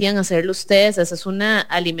 no decían hacerlo ustedes, esa es una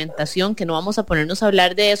alimentación que no vamos a ponernos a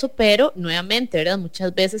hablar de eso, pero nuevamente, ¿verdad?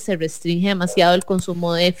 Muchas veces se restringe demasiado el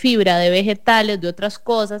consumo de fibra, de vegetales, de otras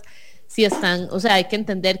cosas. Si están, o sea, hay que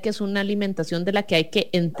entender que es una alimentación de la que hay que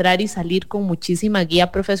entrar y salir con muchísima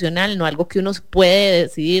guía profesional, no algo que uno puede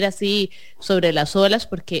decidir así sobre las olas,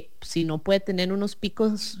 porque si no puede tener unos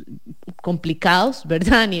picos complicados,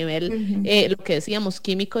 ¿verdad? A nivel, lo que decíamos,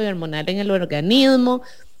 químico y hormonal en el organismo.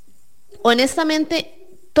 Honestamente,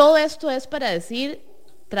 todo esto es para decir,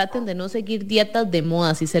 traten de no seguir dietas de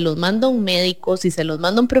moda. Si se los manda un médico, si se los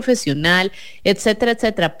manda un profesional, etcétera,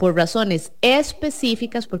 etcétera, por razones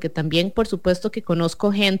específicas, porque también por supuesto que conozco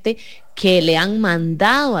gente que le han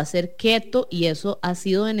mandado a hacer keto y eso ha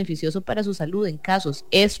sido beneficioso para su salud en casos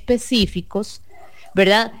específicos,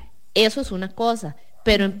 ¿verdad? Eso es una cosa.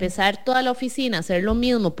 Pero empezar toda la oficina a hacer lo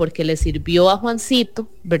mismo porque le sirvió a Juancito,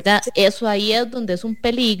 ¿verdad? Eso ahí es donde es un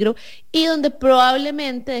peligro y donde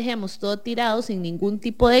probablemente dejemos todo tirado sin ningún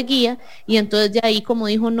tipo de guía y entonces ya ahí, como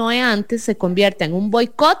dijo Noé antes, se convierte en un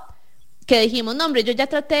boicot que dijimos, no hombre, yo ya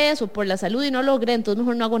traté eso por la salud y no logré, entonces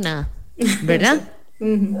mejor no hago nada, ¿verdad?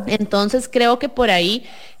 Entonces creo que por ahí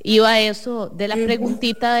iba eso de la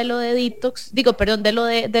preguntita de lo de detox, de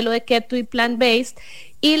lo de keto y plant-based.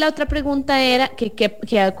 Y la otra pregunta era que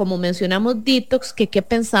como mencionamos detox, que qué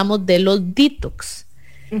pensamos de los detox,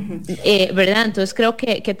 ¿verdad? Entonces creo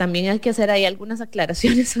que también hay que hacer ahí algunas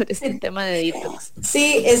aclaraciones sobre este tema de detox.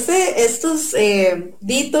 Sí, estos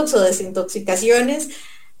detox o desintoxicaciones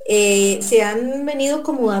se han venido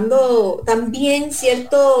como dando también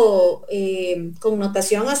cierto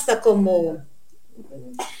connotación hasta como,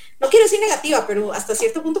 no quiero decir negativa, pero hasta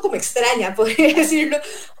cierto punto como extraña, podría decirlo,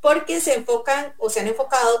 porque se enfocan o se han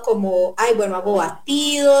enfocado como, hago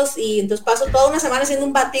batidos y entonces paso toda una semana haciendo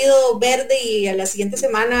un batido verde y a la siguiente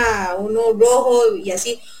semana uno rojo y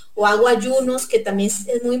así, o hago ayunos, que también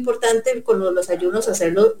es muy importante con los ayunos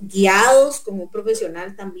hacerlos guiados como un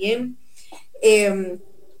profesional también.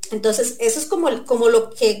 Entonces, eso es como lo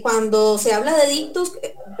que cuando se habla de detox,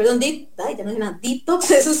 ya no sé nada,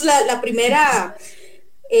 detox, eso es la primera...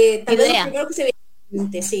 tal vez lo primero que se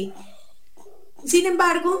ve, sí. Sin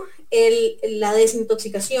embargo, la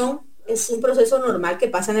desintoxicación es un proceso normal que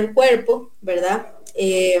pasa en el cuerpo, ¿verdad?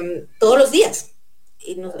 Todos los días.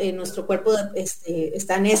 Y nuestro cuerpo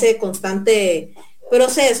está en ese constante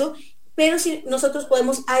proceso, pero si nosotros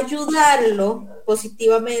podemos ayudarlo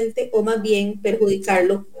positivamente o más bien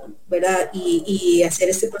perjudicarlo, ¿verdad? Y hacer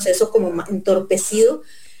este proceso como entorpecido,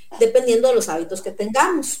 dependiendo de los hábitos que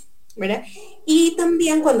tengamos, ¿verdad? Y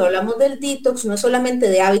también cuando hablamos del detox, no solamente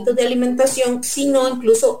de hábitos de alimentación, sino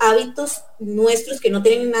incluso hábitos nuestros que no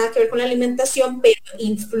tienen nada que ver con la alimentación, pero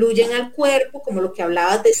influyen al cuerpo, como lo que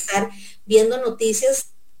hablabas de estar viendo noticias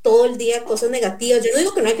todo el día, cosas negativas. Yo no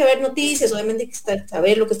digo que no hay que ver noticias, obviamente hay que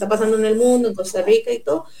saber lo que está pasando en el mundo, en Costa Rica y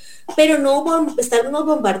todo, pero no estarnos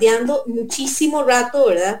bombardeando muchísimo rato,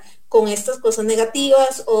 ¿verdad? Con estas cosas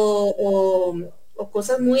negativas o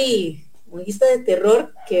cosas muy de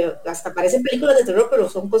terror, que hasta parecen películas de terror, pero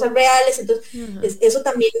son cosas reales. Entonces, eso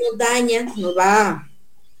también nos daña, nos va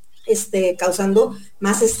causando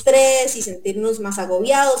más estrés y sentirnos más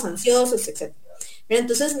agobiados, ansiosos, etc.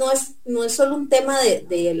 Entonces no es solo un tema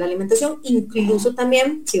de la alimentación, incluso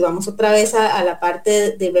también, si vamos otra vez a la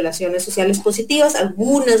parte de relaciones sociales positivas,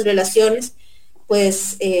 algunas relaciones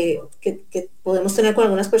pues que podemos tener con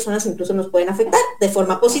algunas personas incluso nos pueden afectar de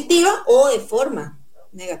forma positiva o de forma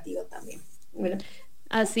negativa también, ¿verdad?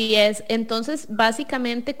 Así es. Entonces,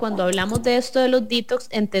 básicamente, cuando hablamos de esto de los detox,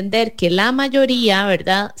 entender que la mayoría,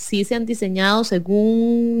 ¿verdad?, sí se han diseñado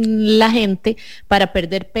según la gente para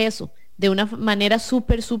perder peso de una manera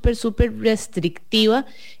súper restrictiva.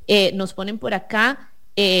 Nos ponen por acá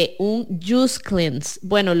un juice cleanse.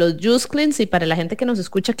 Bueno, los juice cleanse, y para la gente que nos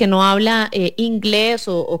escucha que no habla inglés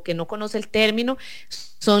o que no conoce el término,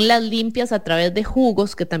 son las limpias a través de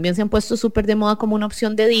jugos, que también se han puesto súper de moda como una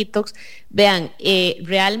opción de detox. Vean,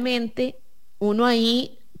 realmente uno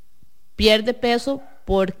ahí pierde peso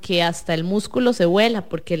porque hasta el músculo se vuela,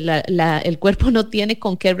 porque el cuerpo no tiene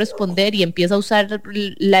con qué responder y empieza a usar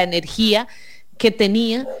la energía que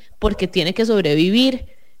tenía porque tiene que sobrevivir.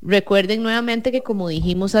 Recuerden nuevamente que, como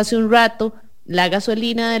dijimos hace un rato, la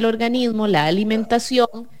gasolina del organismo, la alimentación,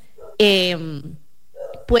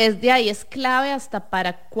 pues de ahí es clave hasta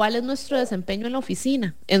para cuál es nuestro desempeño en la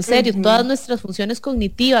oficina. En serio, todas nuestras funciones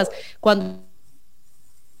cognitivas, cuando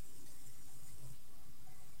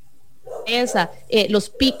los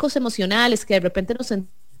picos emocionales que de repente nos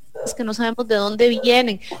sentimos que no sabemos de dónde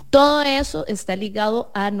vienen, todo eso está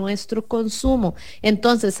ligado a nuestro consumo.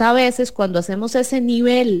 Entonces, a veces cuando hacemos ese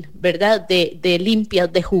nivel, ¿verdad?, de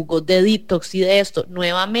limpias, de jugos, de detox y de esto,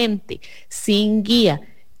 nuevamente, sin guía,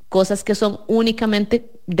 cosas que son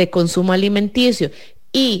únicamente de consumo alimenticio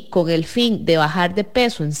y con el fin de bajar de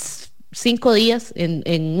peso en 5 días,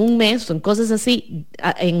 en un mes, son cosas así,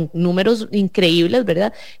 en números increíbles,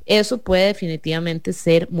 ¿verdad? Eso puede definitivamente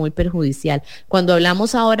ser muy perjudicial. Cuando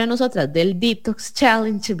hablamos ahora nosotras del Detox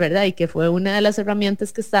Challenge, ¿verdad? Y que fue una de las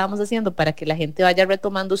herramientas que estábamos haciendo para que la gente vaya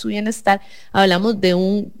retomando su bienestar, hablamos de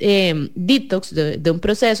un detox, de un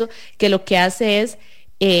proceso que lo que hace es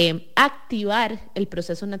activar el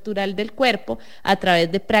proceso natural del cuerpo a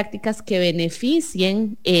través de prácticas que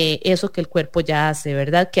beneficien eso que el cuerpo ya hace,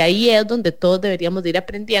 ¿verdad? Que ahí es donde todos deberíamos de ir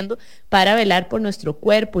aprendiendo para velar por nuestro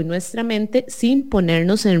cuerpo y nuestra mente sin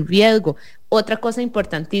ponernos en riesgo. Otra cosa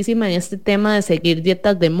importantísima en este tema de seguir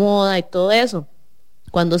dietas de moda y todo eso,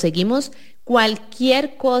 cuando seguimos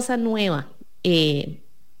cualquier cosa nueva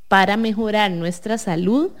para mejorar nuestra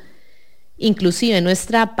salud, inclusive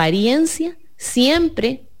nuestra apariencia,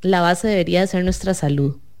 siempre la base debería de ser nuestra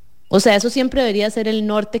salud. O sea, eso siempre debería ser el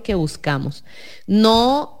norte que buscamos.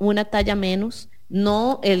 No una talla menos,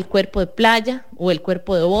 no el cuerpo de playa o el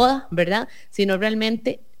cuerpo de boda, ¿verdad? Sino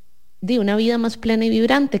realmente de una vida más plena y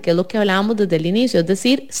vibrante, que es lo que hablábamos desde el inicio, es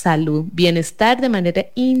decir, salud, bienestar de manera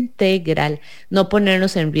integral, no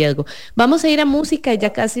ponernos en riesgo. Vamos a ir a música y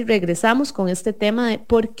ya casi regresamos con este tema de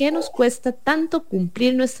por qué nos cuesta tanto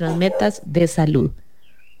cumplir nuestras metas de salud.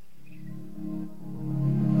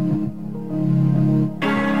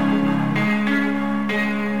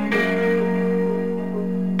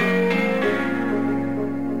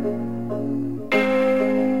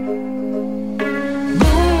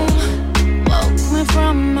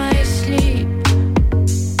 From my sleep,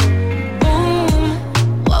 boom,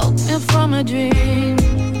 woke me from a dream,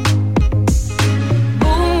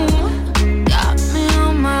 boom, got me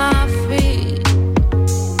on my feet,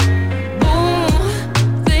 boom,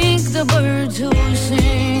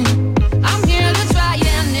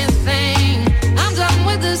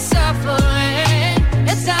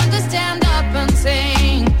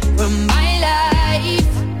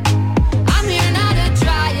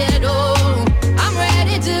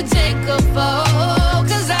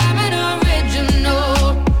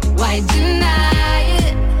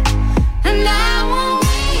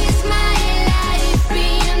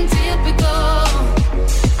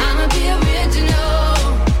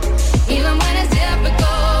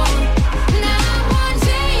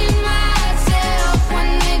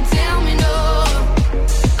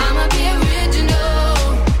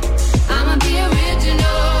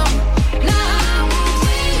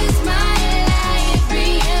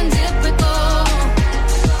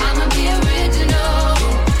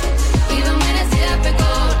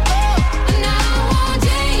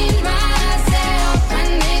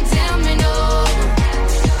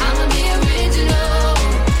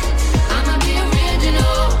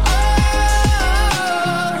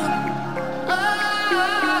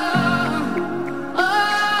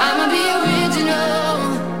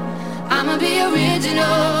 be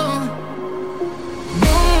original.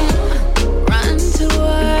 Boom, run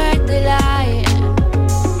toward the light.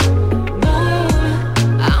 Boom,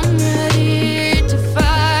 I'm ready to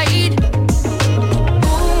fight.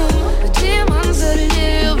 Boom, the demons that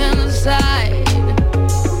live inside.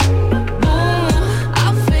 Boom,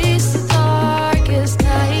 I'll face the darkest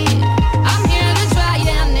night. I'm here to try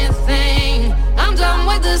anything. I'm done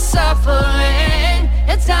with the suffering.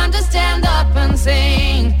 It's time to stand up and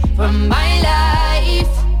sing for my life.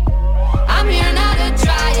 I'm here now to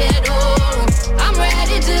try it all. I'm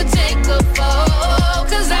ready to take a fall,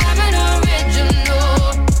 'cause I'm an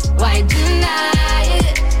original. Why deny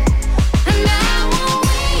it? And I won't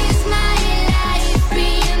waste my life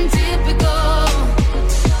being typical.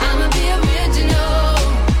 I'ma be original,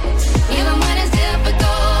 even when it's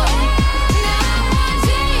difficult. And I won't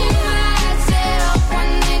take myself when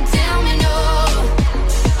they tell me no.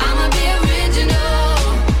 I'ma be original.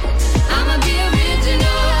 I'ma be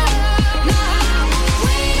original. No, I won't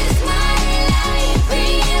waste my life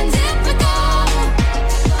being typical.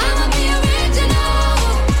 I'ma be original,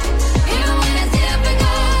 even when it's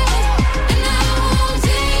difficult. And I won't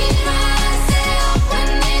take myself when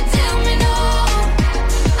they tell me no.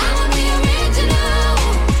 I'ma be original.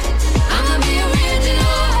 I'ma be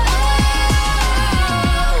original.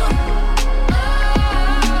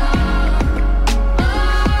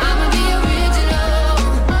 I'ma be original. I'ma be original.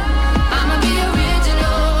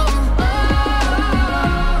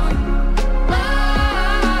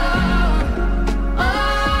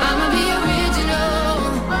 I'ma be original.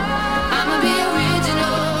 I'ma be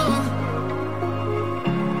original.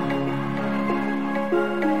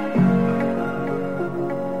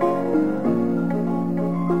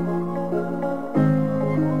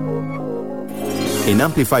 En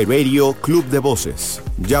Amplify Radio, Club de Voces.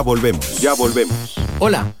 Ya volvemos. Ya volvemos.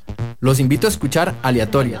 Hola, los invito a escuchar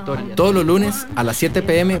Aleatorio todos los lunes a las 7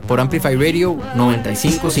 p.m. por Amplify Radio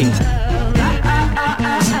 95.5.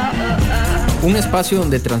 Un espacio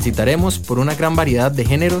donde transitaremos por una gran variedad de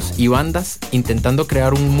géneros y bandas intentando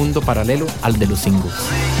crear un mundo paralelo al de los singles.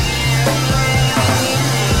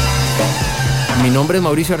 Mi nombre es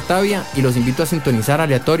Mauricio Artavia y los invito a sintonizar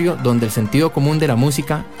Aleatorio, donde el sentido común de la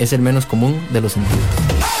música es el menos común de los sentidos.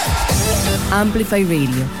 Amplify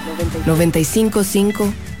Radio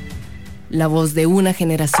 95.5, la voz de una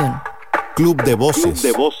generación. Club de Voces.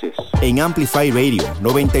 En Amplify Radio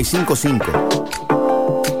 95.5.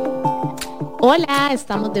 Hola,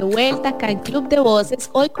 estamos de vuelta acá en Club de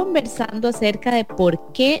Voces, hoy conversando acerca de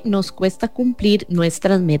por qué nos cuesta cumplir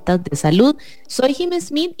nuestras metas de salud. Soy Jim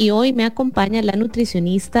Smith y hoy me acompaña la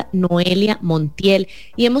nutricionista Nohelia Montiel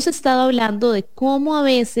y hemos estado hablando de cómo a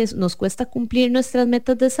veces nos cuesta cumplir nuestras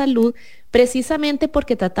metas de salud precisamente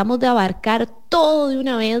porque tratamos de abarcar todo de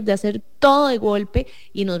una vez, de hacer todo de golpe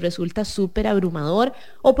y nos resulta súper abrumador,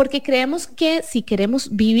 o porque creemos que si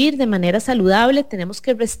queremos vivir de manera saludable tenemos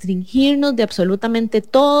que restringirnos de absolutamente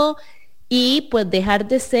todo y pues dejar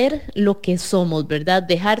de ser lo que somos, ¿verdad?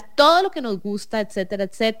 Dejar todo lo que nos gusta, etcétera,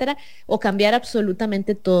 etcétera, o cambiar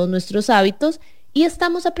absolutamente todos nuestros hábitos, y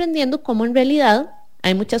estamos aprendiendo cómo en realidad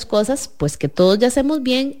hay muchas cosas pues que todos ya hacemos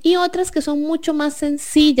bien y otras que son mucho más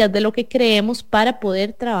sencillas de lo que creemos para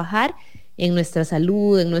poder trabajar en nuestra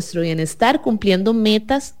salud, en nuestro bienestar, cumpliendo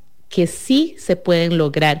metas que sí se pueden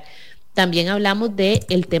lograr. También hablamos de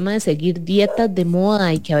el tema de seguir dietas de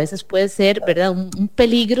moda y que a veces puede ser, ¿verdad?, un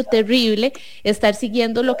peligro terrible estar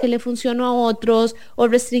siguiendo lo que le funcionó a otros o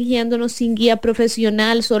restringiéndonos sin guía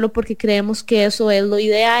profesional solo porque creemos que eso es lo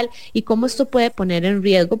ideal, y cómo esto puede poner en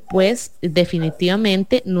riesgo pues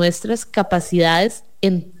definitivamente nuestras capacidades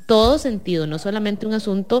en todo sentido, no solamente un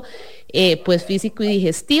asunto pues físico y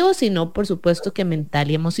digestivo, sino por supuesto que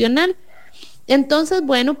mental y emocional. Entonces,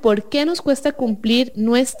 bueno, ¿por qué nos cuesta cumplir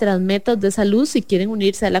nuestras metas de salud? Si quieren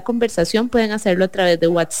unirse a la conversación, pueden hacerlo a través de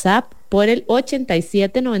WhatsApp por el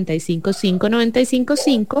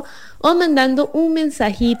 87-955-955 o mandando un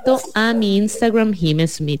mensajito a mi Instagram, Jim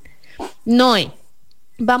Smith. Noé,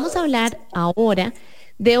 vamos a hablar ahora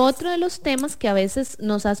de otro de los temas que a veces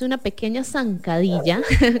nos hace una pequeña zancadilla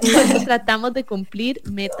cuando tratamos de cumplir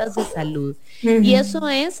metas de salud. Y eso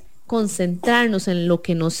es concentrarnos en lo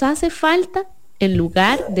que nos hace falta en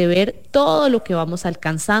lugar de ver todo lo que vamos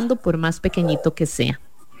alcanzando, por más pequeñito que sea.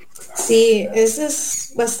 Sí, eso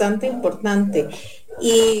es bastante importante.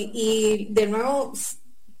 Y de nuevo,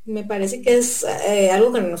 me parece que es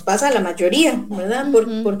algo que nos pasa a la mayoría, ¿verdad?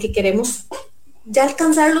 Porque queremos ya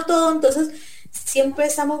alcanzarlo todo, entonces siempre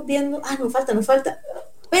estamos viendo, nos falta,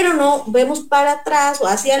 pero no vemos para atrás o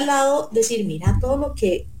hacia el lado, decir, mira todo lo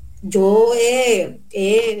que yo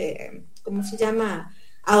 ¿cómo se llama?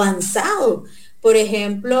 avanzado. Por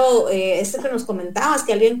ejemplo, esto que nos comentabas,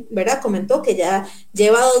 que alguien, ¿verdad?, comentó que ya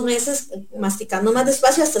lleva 2 meses masticando más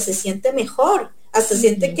despacio, hasta se siente mejor, hasta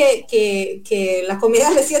siente que la comida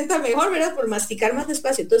le sienta mejor, ¿verdad?, por masticar más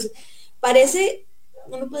despacio. Entonces, parece,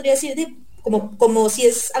 uno podría decir, como si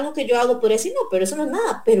es algo que yo hago, podría decir, no, pero eso no es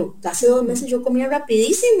nada, pero hace 2 meses yo comía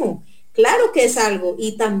rapidísimo. Claro que es algo,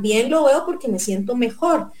 y también lo veo porque me siento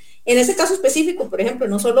mejor. En ese caso específico, por ejemplo,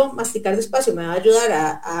 no solo masticar despacio me va a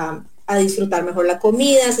ayudar a disfrutar mejor la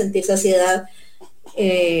comida, sentir saciedad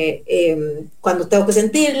cuando tengo que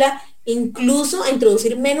sentirla, incluso a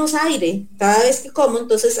introducir menos aire cada vez que como.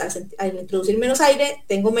 Entonces al introducir menos aire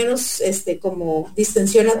tengo menos como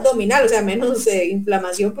distensión abdominal, o sea, menos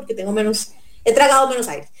inflamación, porque he tragado menos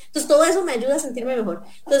aire. Entonces todo eso me ayuda a sentirme mejor.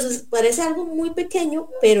 Entonces parece algo muy pequeño,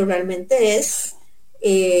 pero realmente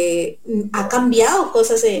ha cambiado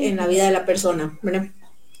cosas en la vida de la persona, ¿verdad?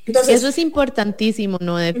 Entonces, eso es importantísimo,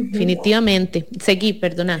 ¿no? Definitivamente. Seguí,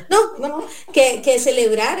 perdona. No, que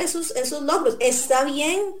celebrar esos logros. Está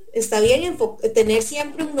bien tener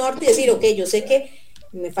siempre un norte y decir, ok, yo sé que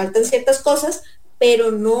me faltan ciertas cosas, pero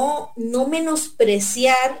no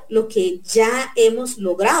menospreciar lo que ya hemos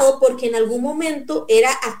logrado, porque en algún momento era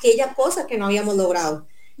aquella cosa que no habíamos logrado.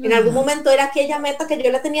 En algún momento era aquella meta que yo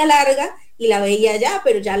la tenía larga y la veía ya,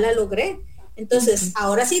 pero ya la logré. Entonces,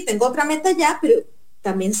 ahora sí, tengo otra meta ya, pero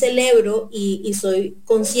también celebro y soy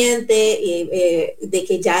consciente de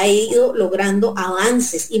que ya he ido logrando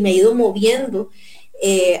avances y me he ido moviendo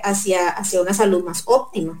hacia una salud más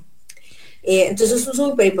óptima. Entonces eso es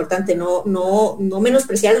súper importante, no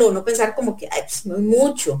menospreciarlo, no pensar como que pues, no es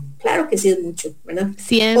mucho. Claro que sí es mucho, ¿verdad?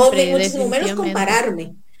 Siempre, o muchísimo menos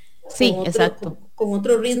compararme. Sí, exacto. Con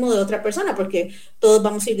otro ritmo de otra persona, porque todos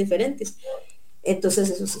vamos a ir diferentes. Entonces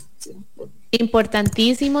eso sí.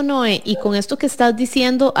 Importantísimo, Noé, y con esto que estás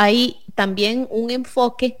diciendo hay también un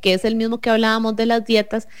enfoque que es el mismo que hablábamos de las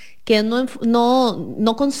dietas, que es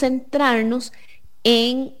no concentrarnos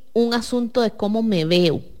en un asunto de cómo me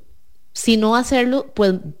veo, sino hacerlo,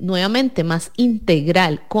 pues, nuevamente más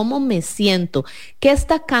integral. ¿Cómo me siento? ¿Qué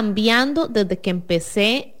está cambiando desde que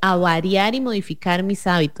empecé a variar y modificar mis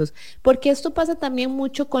hábitos? Porque esto pasa también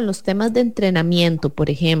mucho con los temas de entrenamiento, por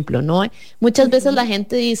ejemplo, ¿no? Muchas veces la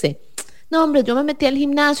gente dice, no, hombre, yo me metí al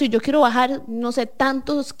gimnasio y yo quiero bajar, no sé,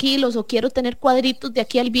 tantos kilos, o quiero tener cuadritos de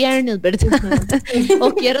aquí al viernes, ¿verdad?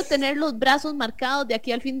 O quiero tener los brazos marcados de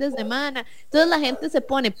aquí al fin de semana. Entonces la gente se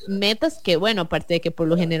pone metas que, bueno, aparte de que por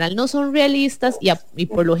lo general no son realistas y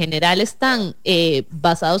por lo general están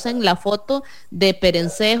basados en la foto de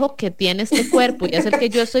perencejo que tiene este cuerpo, y es el que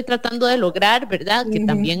yo estoy tratando de lograr, ¿verdad? Que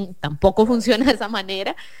también tampoco funciona de esa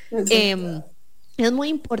manera. Es muy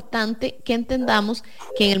importante que entendamos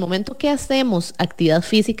que en el momento que hacemos actividad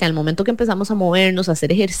física, en el momento que empezamos a movernos, a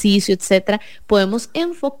hacer ejercicio, etcétera, podemos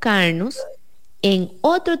enfocarnos en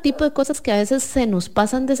otro tipo de cosas que a veces se nos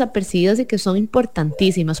pasan desapercibidas y que son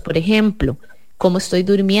importantísimas. Por ejemplo, cómo estoy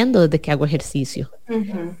durmiendo desde que hago ejercicio,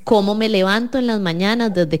 cómo me levanto en las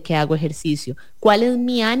mañanas desde que hago ejercicio, cuál es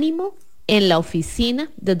mi ánimo en la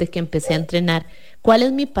oficina desde que empecé a entrenar, cuál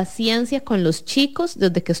es mi paciencia con los chicos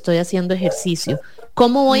desde que estoy haciendo ejercicio,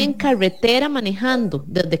 cómo voy en carretera manejando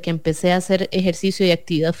desde que empecé a hacer ejercicio y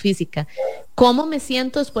actividad física, cómo me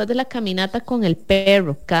siento después de la caminata con el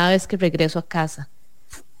perro cada vez que regreso a casa.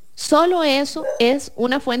 Solo eso es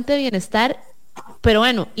una fuente de bienestar, pero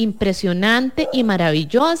bueno, impresionante y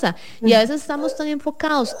maravillosa. Y a veces estamos tan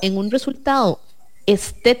enfocados en un resultado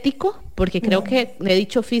estético, porque creo que he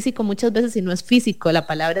dicho físico muchas veces y no es físico, la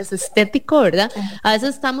palabra es estético, ¿verdad? A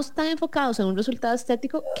veces estamos tan enfocados en un resultado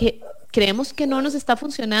estético que creemos que no nos está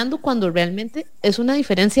funcionando, cuando realmente es una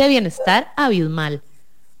diferencia de bienestar abismal.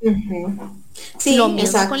 Sí, lo mismo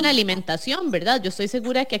exacto. con la alimentación, ¿verdad? Yo estoy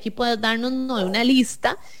segura que aquí puedes darnos una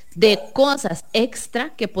lista de cosas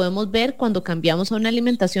extra que podemos ver cuando cambiamos a una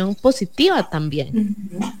alimentación positiva también.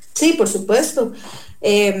 Sí, por supuesto.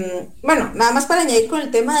 Bueno, nada más para añadir con el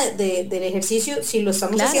tema del ejercicio, si lo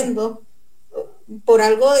estamos haciendo por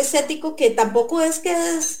algo estético, que tampoco es que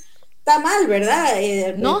está mal, ¿verdad?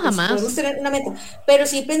 No, pues, jamás. podemos tener una meta, pero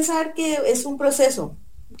sí pensar que es un proceso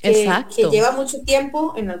que lleva mucho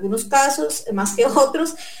tiempo, en algunos casos, más que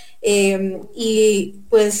otros. Y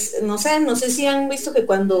pues no sé si han visto que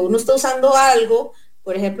cuando uno está usando algo,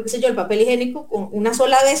 por ejemplo, qué sé yo, el papel higiénico, con una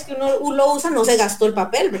sola vez que uno lo usa, no se gastó el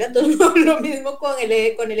papel, ¿verdad? Entonces lo mismo con el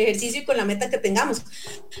ejercicio y con la meta que tengamos.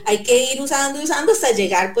 Hay que ir usando hasta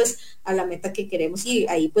llegar pues a la meta que queremos, y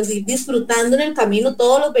ahí pues ir disfrutando en el camino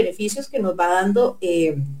todos los beneficios que nos va dando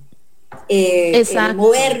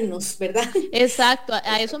movernos, ¿verdad? Exacto,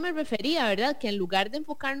 a eso me refería, ¿verdad? Que en lugar de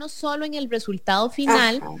enfocarnos solo en el resultado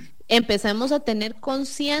final, empecemos a tener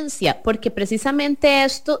conciencia, porque precisamente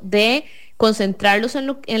esto de concentrarlos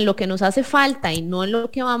en lo que nos hace falta y no en lo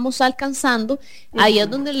que vamos alcanzando, ahí es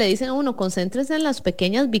donde le dicen a uno, concéntrese en las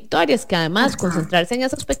pequeñas victorias, que además concentrarse en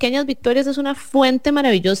esas pequeñas victorias es una fuente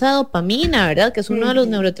maravillosa de dopamina, ¿verdad? Que es uno de los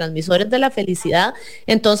neurotransmisores de la felicidad.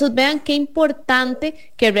 Entonces vean qué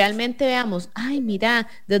importante que realmente veamos, ay, mira,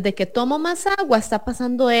 desde que tomo más agua está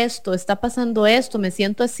pasando esto, me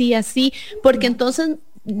siento así, porque entonces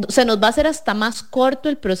se nos va a hacer hasta más corto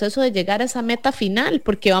el proceso de llegar a esa meta final,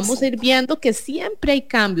 porque vamos a ir viendo que siempre hay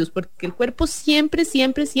cambios, porque el cuerpo siempre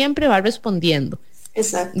va respondiendo.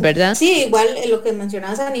 Exacto. ¿Verdad? Sí, igual lo que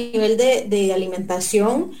mencionabas a nivel de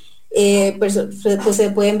alimentación, pues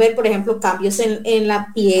se pueden ver, por ejemplo, cambios en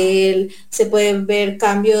la piel, se pueden ver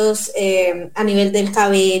cambios a nivel del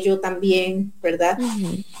cabello también, ¿verdad?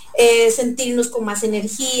 Sentirnos con más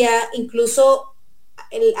energía, incluso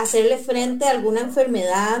el hacerle frente a alguna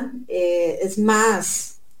enfermedad es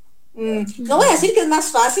más, no voy a decir que es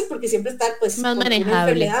más fácil porque siempre está pues más con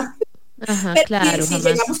manejable. Una enfermedad. Ajá, pero claro, si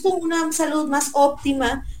llegamos con una salud más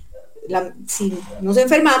óptima, si nos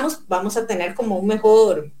enfermamos, vamos a tener como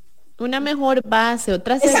una mejor base,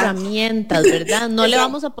 otras herramientas, ¿verdad? No le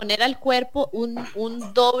vamos a poner al cuerpo un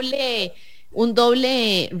doble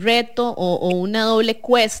reto o una doble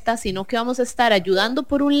cuesta, sino que vamos a estar ayudando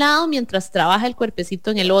por un lado mientras trabaja el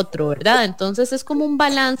cuerpecito en el otro, ¿verdad? Entonces es como un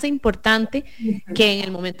balance importante que en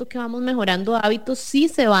el momento que vamos mejorando hábitos sí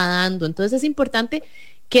se va dando. Entonces es importante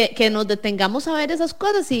que nos detengamos a ver esas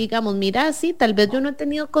cosas y digamos, mira, sí, tal vez yo no he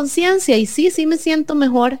tenido conciencia y sí me siento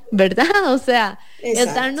mejor, ¿verdad? O sea,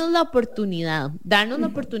 es darnos la oportunidad.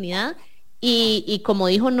 Y como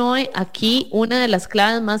dijo Noé, aquí una de las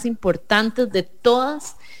claves más importantes de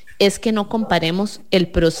todas es que no comparemos el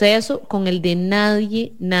proceso con el de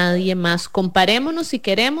nadie más. Comparémonos si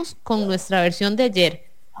queremos con nuestra versión de ayer.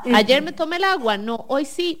 Ayer me tomé el agua, no, hoy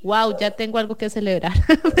sí, wow, ya tengo algo que celebrar.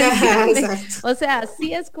 O sea,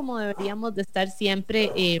 así es como deberíamos de estar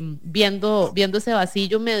siempre viendo ese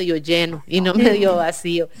vacío medio lleno y no medio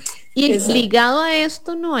vacío. Y ligado a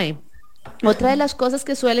esto, Noé, otra de las cosas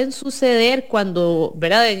que suelen suceder cuando,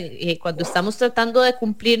 ¿verdad? Cuando estamos tratando de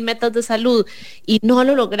cumplir metas de salud y no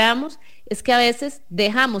lo logramos, es que a veces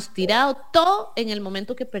dejamos tirado todo en el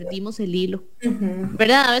momento que perdimos el hilo,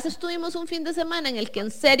 ¿verdad? A veces tuvimos un fin de semana en el que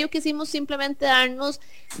en serio quisimos simplemente darnos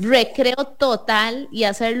recreo total y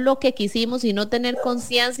hacer lo que quisimos y no tener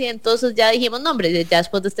conciencia, y entonces ya dijimos, no, hombre, ya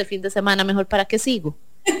después de este fin de semana, mejor para qué sigo.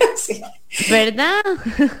 Sí. ¿Verdad?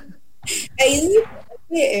 Ahí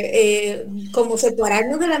como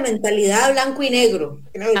separarnos de la mentalidad blanco y negro,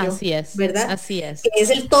 creo así yo, es, ¿verdad? Así es. Que es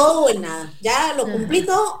el todo o el nada. Ya lo cumplí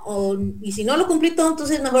todo, y si no lo cumplí todo,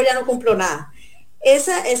 entonces mejor ya no cumplo nada.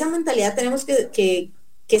 Esa mentalidad tenemos que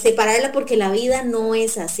separarla, porque la vida no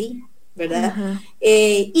es así, ¿verdad?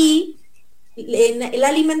 Y en la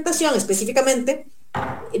alimentación específicamente,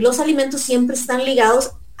 los alimentos siempre están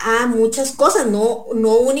ligados a muchas cosas, no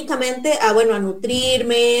únicamente a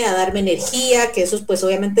nutrirme, a darme energía, que eso pues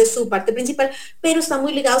obviamente es su parte principal, pero están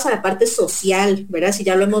muy ligados a la parte social, ¿verdad? Si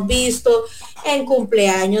ya lo hemos visto en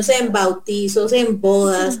cumpleaños, en bautizos, en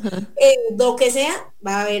bodas, en lo que sea,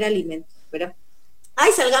 va a haber alimentos, ¿verdad? Ay,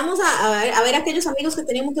 salgamos a ver aquellos amigos que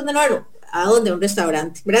teníamos que tenerlo. ¿A dónde? A un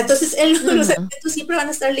restaurante, ¿verdad? Entonces los alimentos siempre van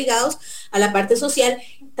a estar ligados a la parte social.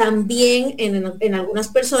 También en algunas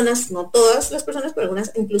personas, no todas las personas, pero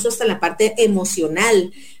algunas incluso hasta la parte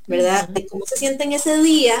emocional, ¿verdad? De cómo se sienten ese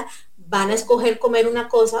día, van a escoger comer una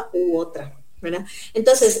cosa u otra, ¿verdad?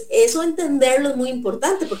 Entonces, eso entenderlo es muy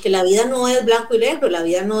importante, porque la vida no es blanco y negro, la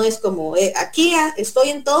vida no es como, aquí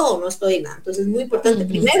estoy en todo o no estoy en nada. Entonces, es muy importante,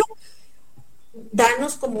 primero,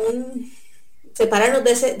 darnos como separarnos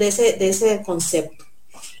de ese concepto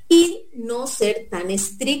y no ser tan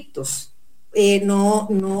estrictos,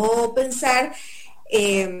 no pensar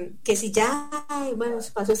que si ya,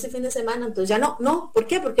 se pasó este fin de semana, entonces ya no, ¿por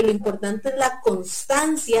qué? Porque lo importante es la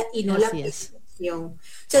constancia y no la perfección. O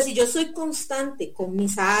sea, si yo soy constante con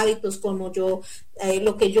mis hábitos, como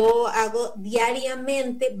lo que yo hago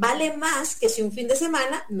diariamente, vale más que si un fin de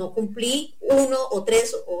semana no cumplí 1 o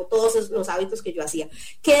 3 o todos los hábitos que yo hacía,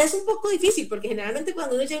 que es un poco difícil, porque generalmente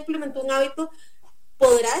cuando uno ya implementó un hábito,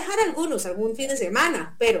 podrá dejar algún fin de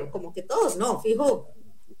semana, pero como que todos no, fijo,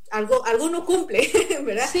 algo no cumple,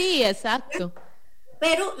 ¿verdad? Sí, exacto.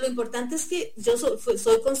 Pero lo importante es que yo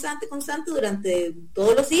soy constante durante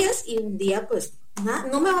todos los días, y un día pues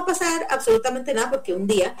no me va a pasar absolutamente nada porque un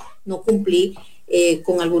día no cumplí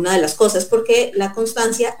con alguna de las cosas, porque la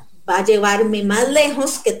constancia va a llevarme más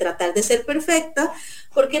lejos que tratar de ser perfecta,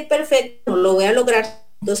 porque perfecto no lo voy a lograr,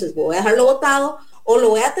 entonces voy a dejarlo botado, o lo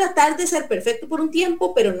voy a tratar de ser perfecto por un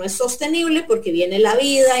tiempo, pero no es sostenible porque viene la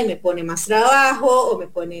vida y me pone más trabajo o me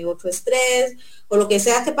pone otro estrés o lo que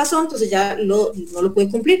sea que pasó, entonces ya no lo pude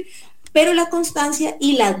cumplir. Pero la constancia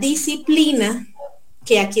y la disciplina,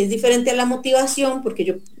 que aquí es diferente a la motivación, porque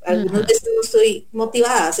yo algunas veces no estoy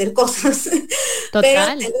motivada a hacer cosas, pero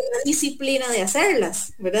tengo una disciplina de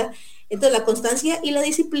hacerlas, ¿verdad? Entonces la constancia y la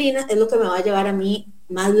disciplina es lo que me va a llevar a mí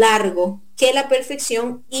más largo que la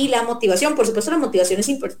perfección y la motivación. Por supuesto la motivación es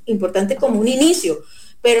importante como un inicio,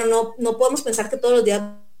 pero no podemos pensar que todos los días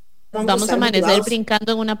vamos a amanecer motivados,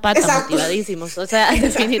 brincando en una pata. Exacto. Motivadísimos, o sea,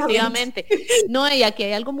 definitivamente. No, y aquí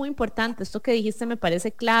hay algo muy importante, esto que dijiste me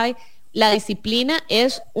parece clave. La disciplina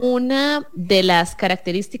es una de las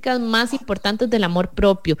características más importantes del amor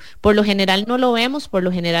propio. Por lo general no lo vemos, por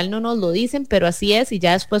lo general no nos lo dicen, pero así es, y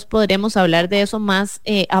ya después podremos hablar de eso más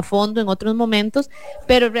a fondo en otros momentos,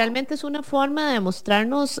 pero realmente es una forma de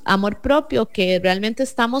demostrarnos amor propio, que realmente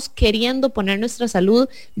estamos queriendo poner nuestra salud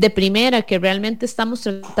de primera, que realmente estamos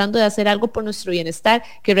tratando de hacer algo por nuestro bienestar,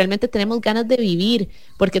 que realmente tenemos ganas de vivir,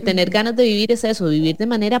 porque tener ganas de vivir es eso, vivir de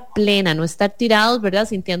manera plena, no estar tirados, ¿verdad?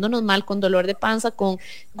 Sintiéndonos mal, con dolor de panza, con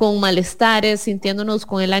malestares, sintiéndonos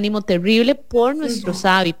con el ánimo terrible por nuestros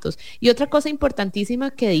hábitos. Y otra cosa importantísima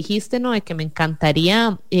que dijiste, Noé, que me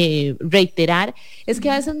encantaría reiterar, es que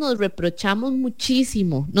a veces nos reprochamos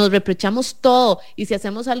muchísimo, nos reprochamos todo, y si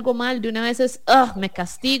hacemos algo mal, de una vez es, me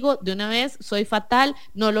castigo, de una vez soy fatal,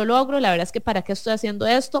 no lo logro, la verdad es que para qué estoy haciendo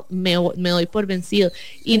esto, me doy por vencido.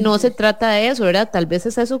 Y no se trata de eso, ¿verdad? Tal vez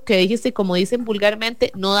es eso que dijiste, y como dicen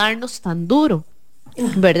vulgarmente, no darnos tan duro,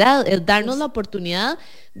 ¿verdad? Es darnos la oportunidad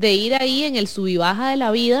de ir ahí en el sub y baja de la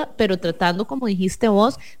vida, pero tratando, como dijiste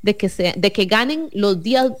vos, de que ganen los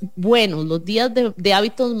días buenos, los días de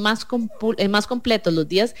hábitos más completos, los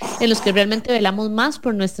días en los que realmente velamos más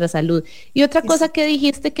por nuestra salud. Y otra cosa que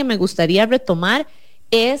dijiste que me gustaría retomar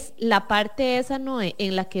es la parte esa, Noé,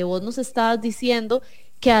 en la que vos nos estabas diciendo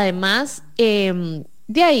que además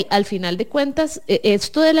de ahí, al final de cuentas,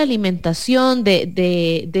 esto de la alimentación,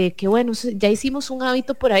 de que bueno, ya hicimos un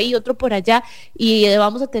hábito por ahí, otro por allá, y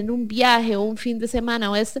vamos a tener un viaje o un fin de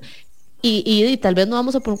semana o esto, y tal vez no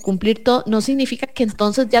vamos a cumplir todo, no significa que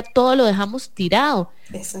entonces ya todo lo dejamos tirado.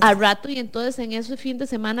 Exacto. Al rato, y entonces en ese fin de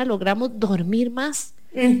semana logramos dormir más.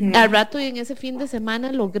 Al rato y en ese fin de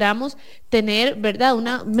semana logramos tener, ¿verdad?,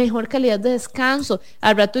 una mejor calidad de descanso.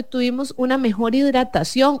 Al rato y tuvimos una mejor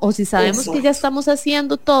hidratación, o si sabemos que ya estamos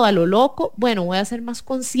haciendo todo a lo loco, bueno, voy a ser más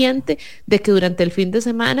consciente de que durante el fin de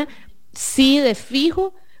semana sí de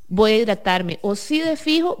fijo voy a hidratarme, o sí de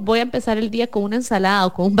fijo voy a empezar el día con una ensalada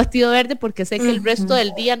o con un batido verde, porque sé que el resto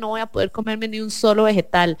del día no voy a poder comerme ni un solo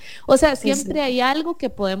vegetal. O sea, siempre hay algo que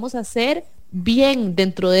podemos hacer bien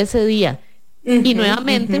dentro de ese día. Y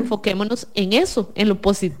nuevamente enfoquémonos en eso, en lo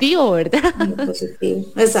positivo, ¿verdad? En lo positivo,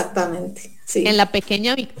 exactamente. Sí. En la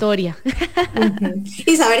pequeña victoria.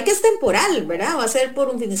 Y saber que es temporal, ¿verdad? Va a ser por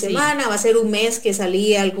un fin de semana, va a ser un mes que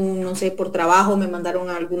salí no sé, por trabajo, me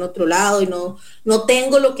mandaron a algún otro lado y no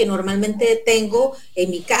tengo lo que normalmente tengo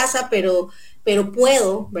en mi casa, pero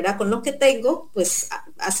puedo, ¿verdad? Con lo que tengo, pues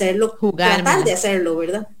hacerlo, tratar de hacerlo,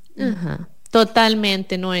 ¿verdad? Ajá.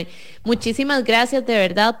 Totalmente, Noé. Muchísimas gracias de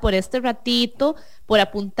verdad por este ratito, por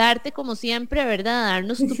apuntarte como siempre, ¿verdad?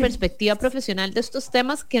 Darnos tu perspectiva profesional de estos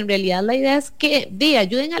temas, que en realidad la idea es que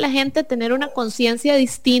ayuden a la gente a tener una conciencia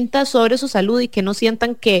distinta sobre su salud, y que no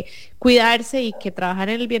sientan que cuidarse y que trabajar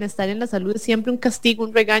en el bienestar y en la salud es siempre un castigo,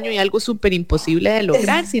 un regaño y algo súper imposible de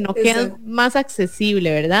lograr, sino que es más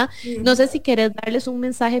accesible, ¿verdad? No sé si quieres darles un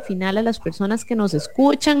mensaje final a las personas que nos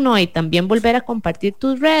escuchan, Noé, y también volver a compartir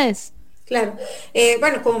tus redes. Claro.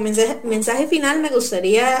 Bueno, como mensaje final me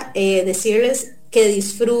gustaría decirles que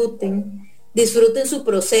disfruten su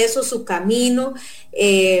proceso, su camino,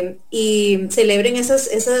 y celebren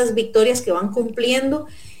esas victorias que van cumpliendo,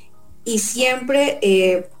 y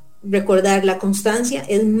siempre recordar, la constancia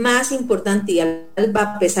es más importante y va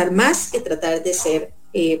a pesar más que tratar de ser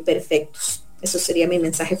perfectos. Eso sería mi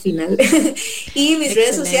mensaje final. Y mis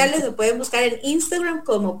redes sociales me pueden buscar en Instagram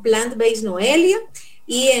como Plant-Based Nohelia,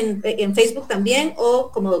 y en Facebook también,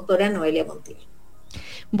 o como doctora Nohelia Montiel.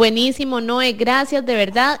 Buenísimo, Noé, gracias de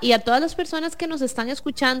verdad. Y a todas las personas que nos están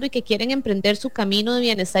escuchando y que quieren emprender su camino de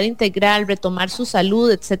bienestar integral, retomar su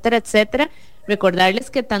salud, etcétera, etcétera, recordarles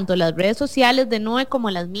que tanto las redes sociales de Noé como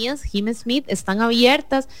las mías, Jim Smith, están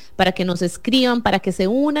abiertas para que nos escriban, para que se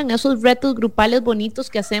unan a esos retos grupales bonitos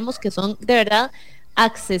que hacemos, que son de verdad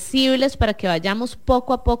accesibles para que vayamos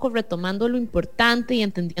poco a poco retomando lo importante y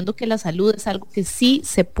entendiendo que la salud es algo que sí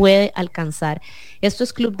se puede alcanzar. Esto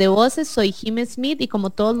es Club de Voces, soy Jime Smith y como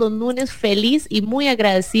todos los lunes feliz y muy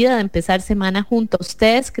agradecida de empezar semana junto a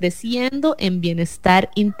ustedes creciendo en bienestar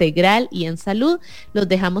integral y en salud. Los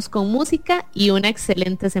dejamos con música y una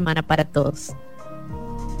excelente semana para todos.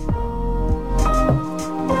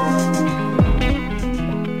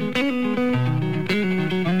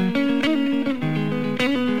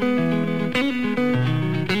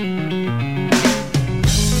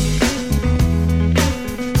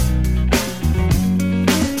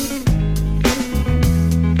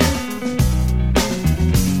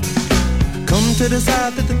 To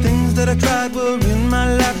decide that the things that I tried were in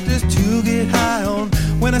my life just to get high on.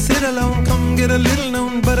 When I sit alone, come get a little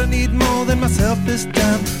known, but I need more than myself this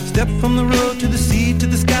time. Step from the road to the sea to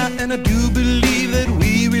the sky, and I do believe that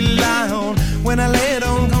we rely on. When I lay it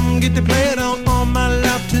on, come get to play it on, all my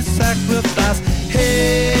life to sacrifice.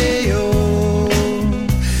 Hey, oh,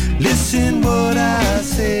 listen what I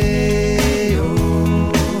say,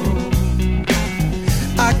 oh,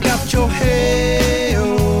 I got your hey,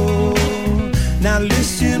 oh. Now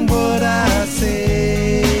listen what I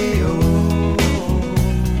say, oh,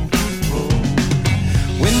 oh.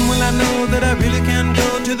 When will I know that I really can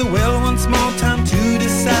go to the well one small time to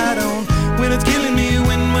decide on? When it's killing me,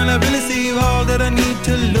 when will I really see all that I need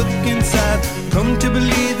to look inside? Come to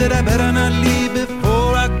believe that I better not leave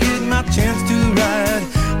before I get my chance to ride.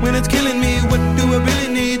 When it's killing me, what do I really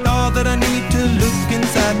need? All that I need to look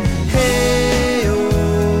inside. Hey,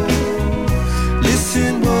 oh,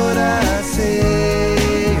 listen what I say.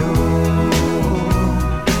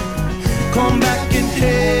 Come back and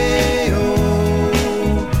hey, oh,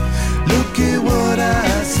 look at what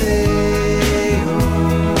I say, oh.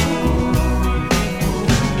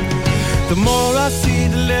 The more I see,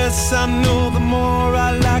 the less I know, the more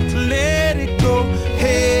I like to let it go.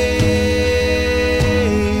 Hey,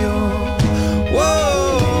 oh,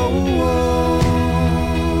 whoa, whoa.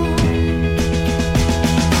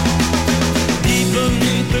 Deep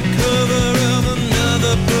beneath the cover of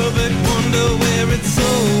another perfect wonder where it's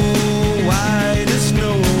so white as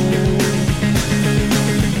snow,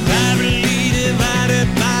 privately divided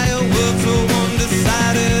by a world so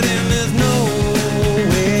undecided, and there's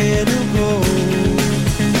nowhere to go.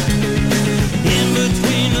 In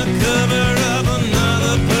between the cover of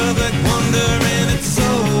another perfect wonder, and it's so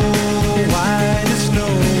white as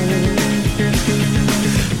snow.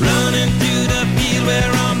 Running through the field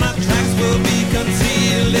where all my tracks will be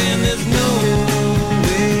concealed, and there's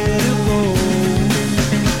nowhere to go.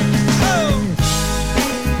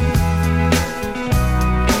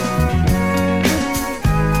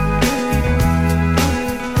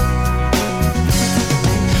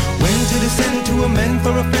 Meant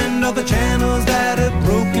for a friend, all the channels that have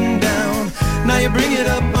broken down. Now you bring it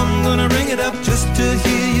up, I'm gonna ring it up just to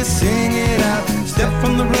hear you sing it out. Step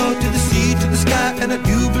from the road to the sea to the sky, and I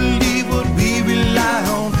do believe what we rely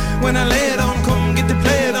on. When I lay it on, come get to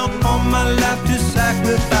play it on, all my life to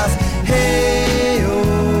sacrifice. Hey,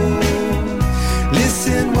 oh,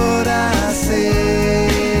 listen what I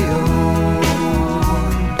say, oh,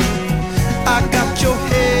 I got your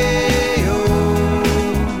hey, oh,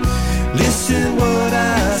 listen what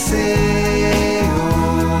I say, oh.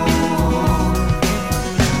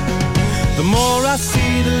 The more I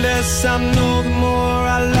see, the less I know, the more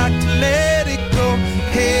I like to let it go.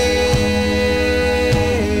 Hey,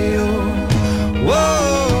 oh,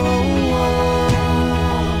 whoa, whoa.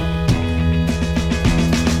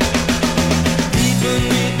 Deep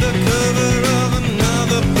beneath the cover of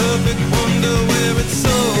another perfect wonder where it's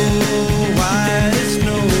so white as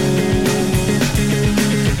snow,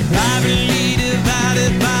 privately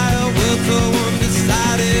divided by a world so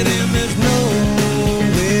undecided, and there's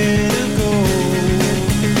nowhere to go.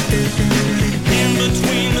 In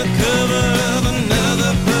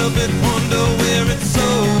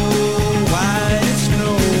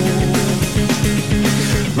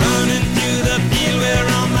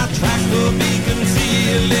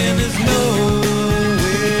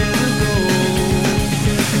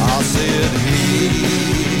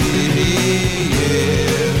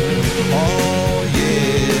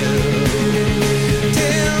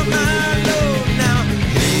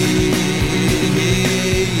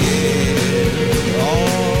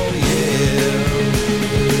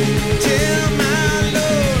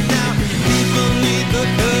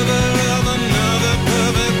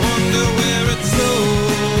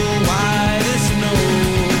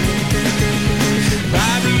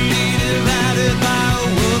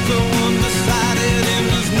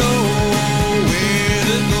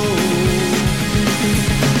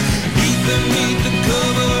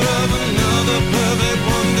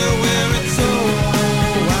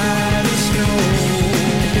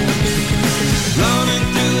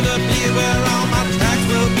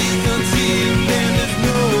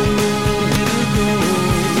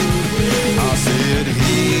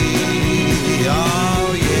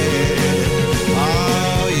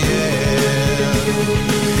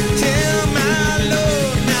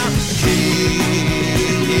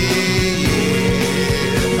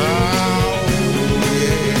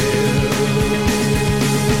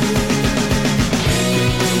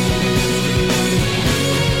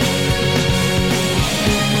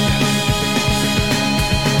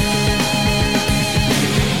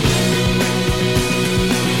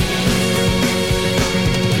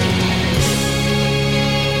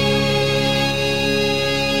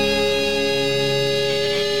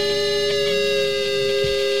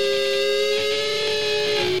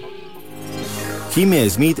Jime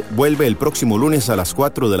Smith vuelve el próximo lunes a las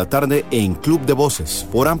 4 de la tarde en Club de Voces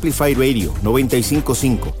por Amplify Radio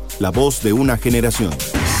 955, la voz de una generación.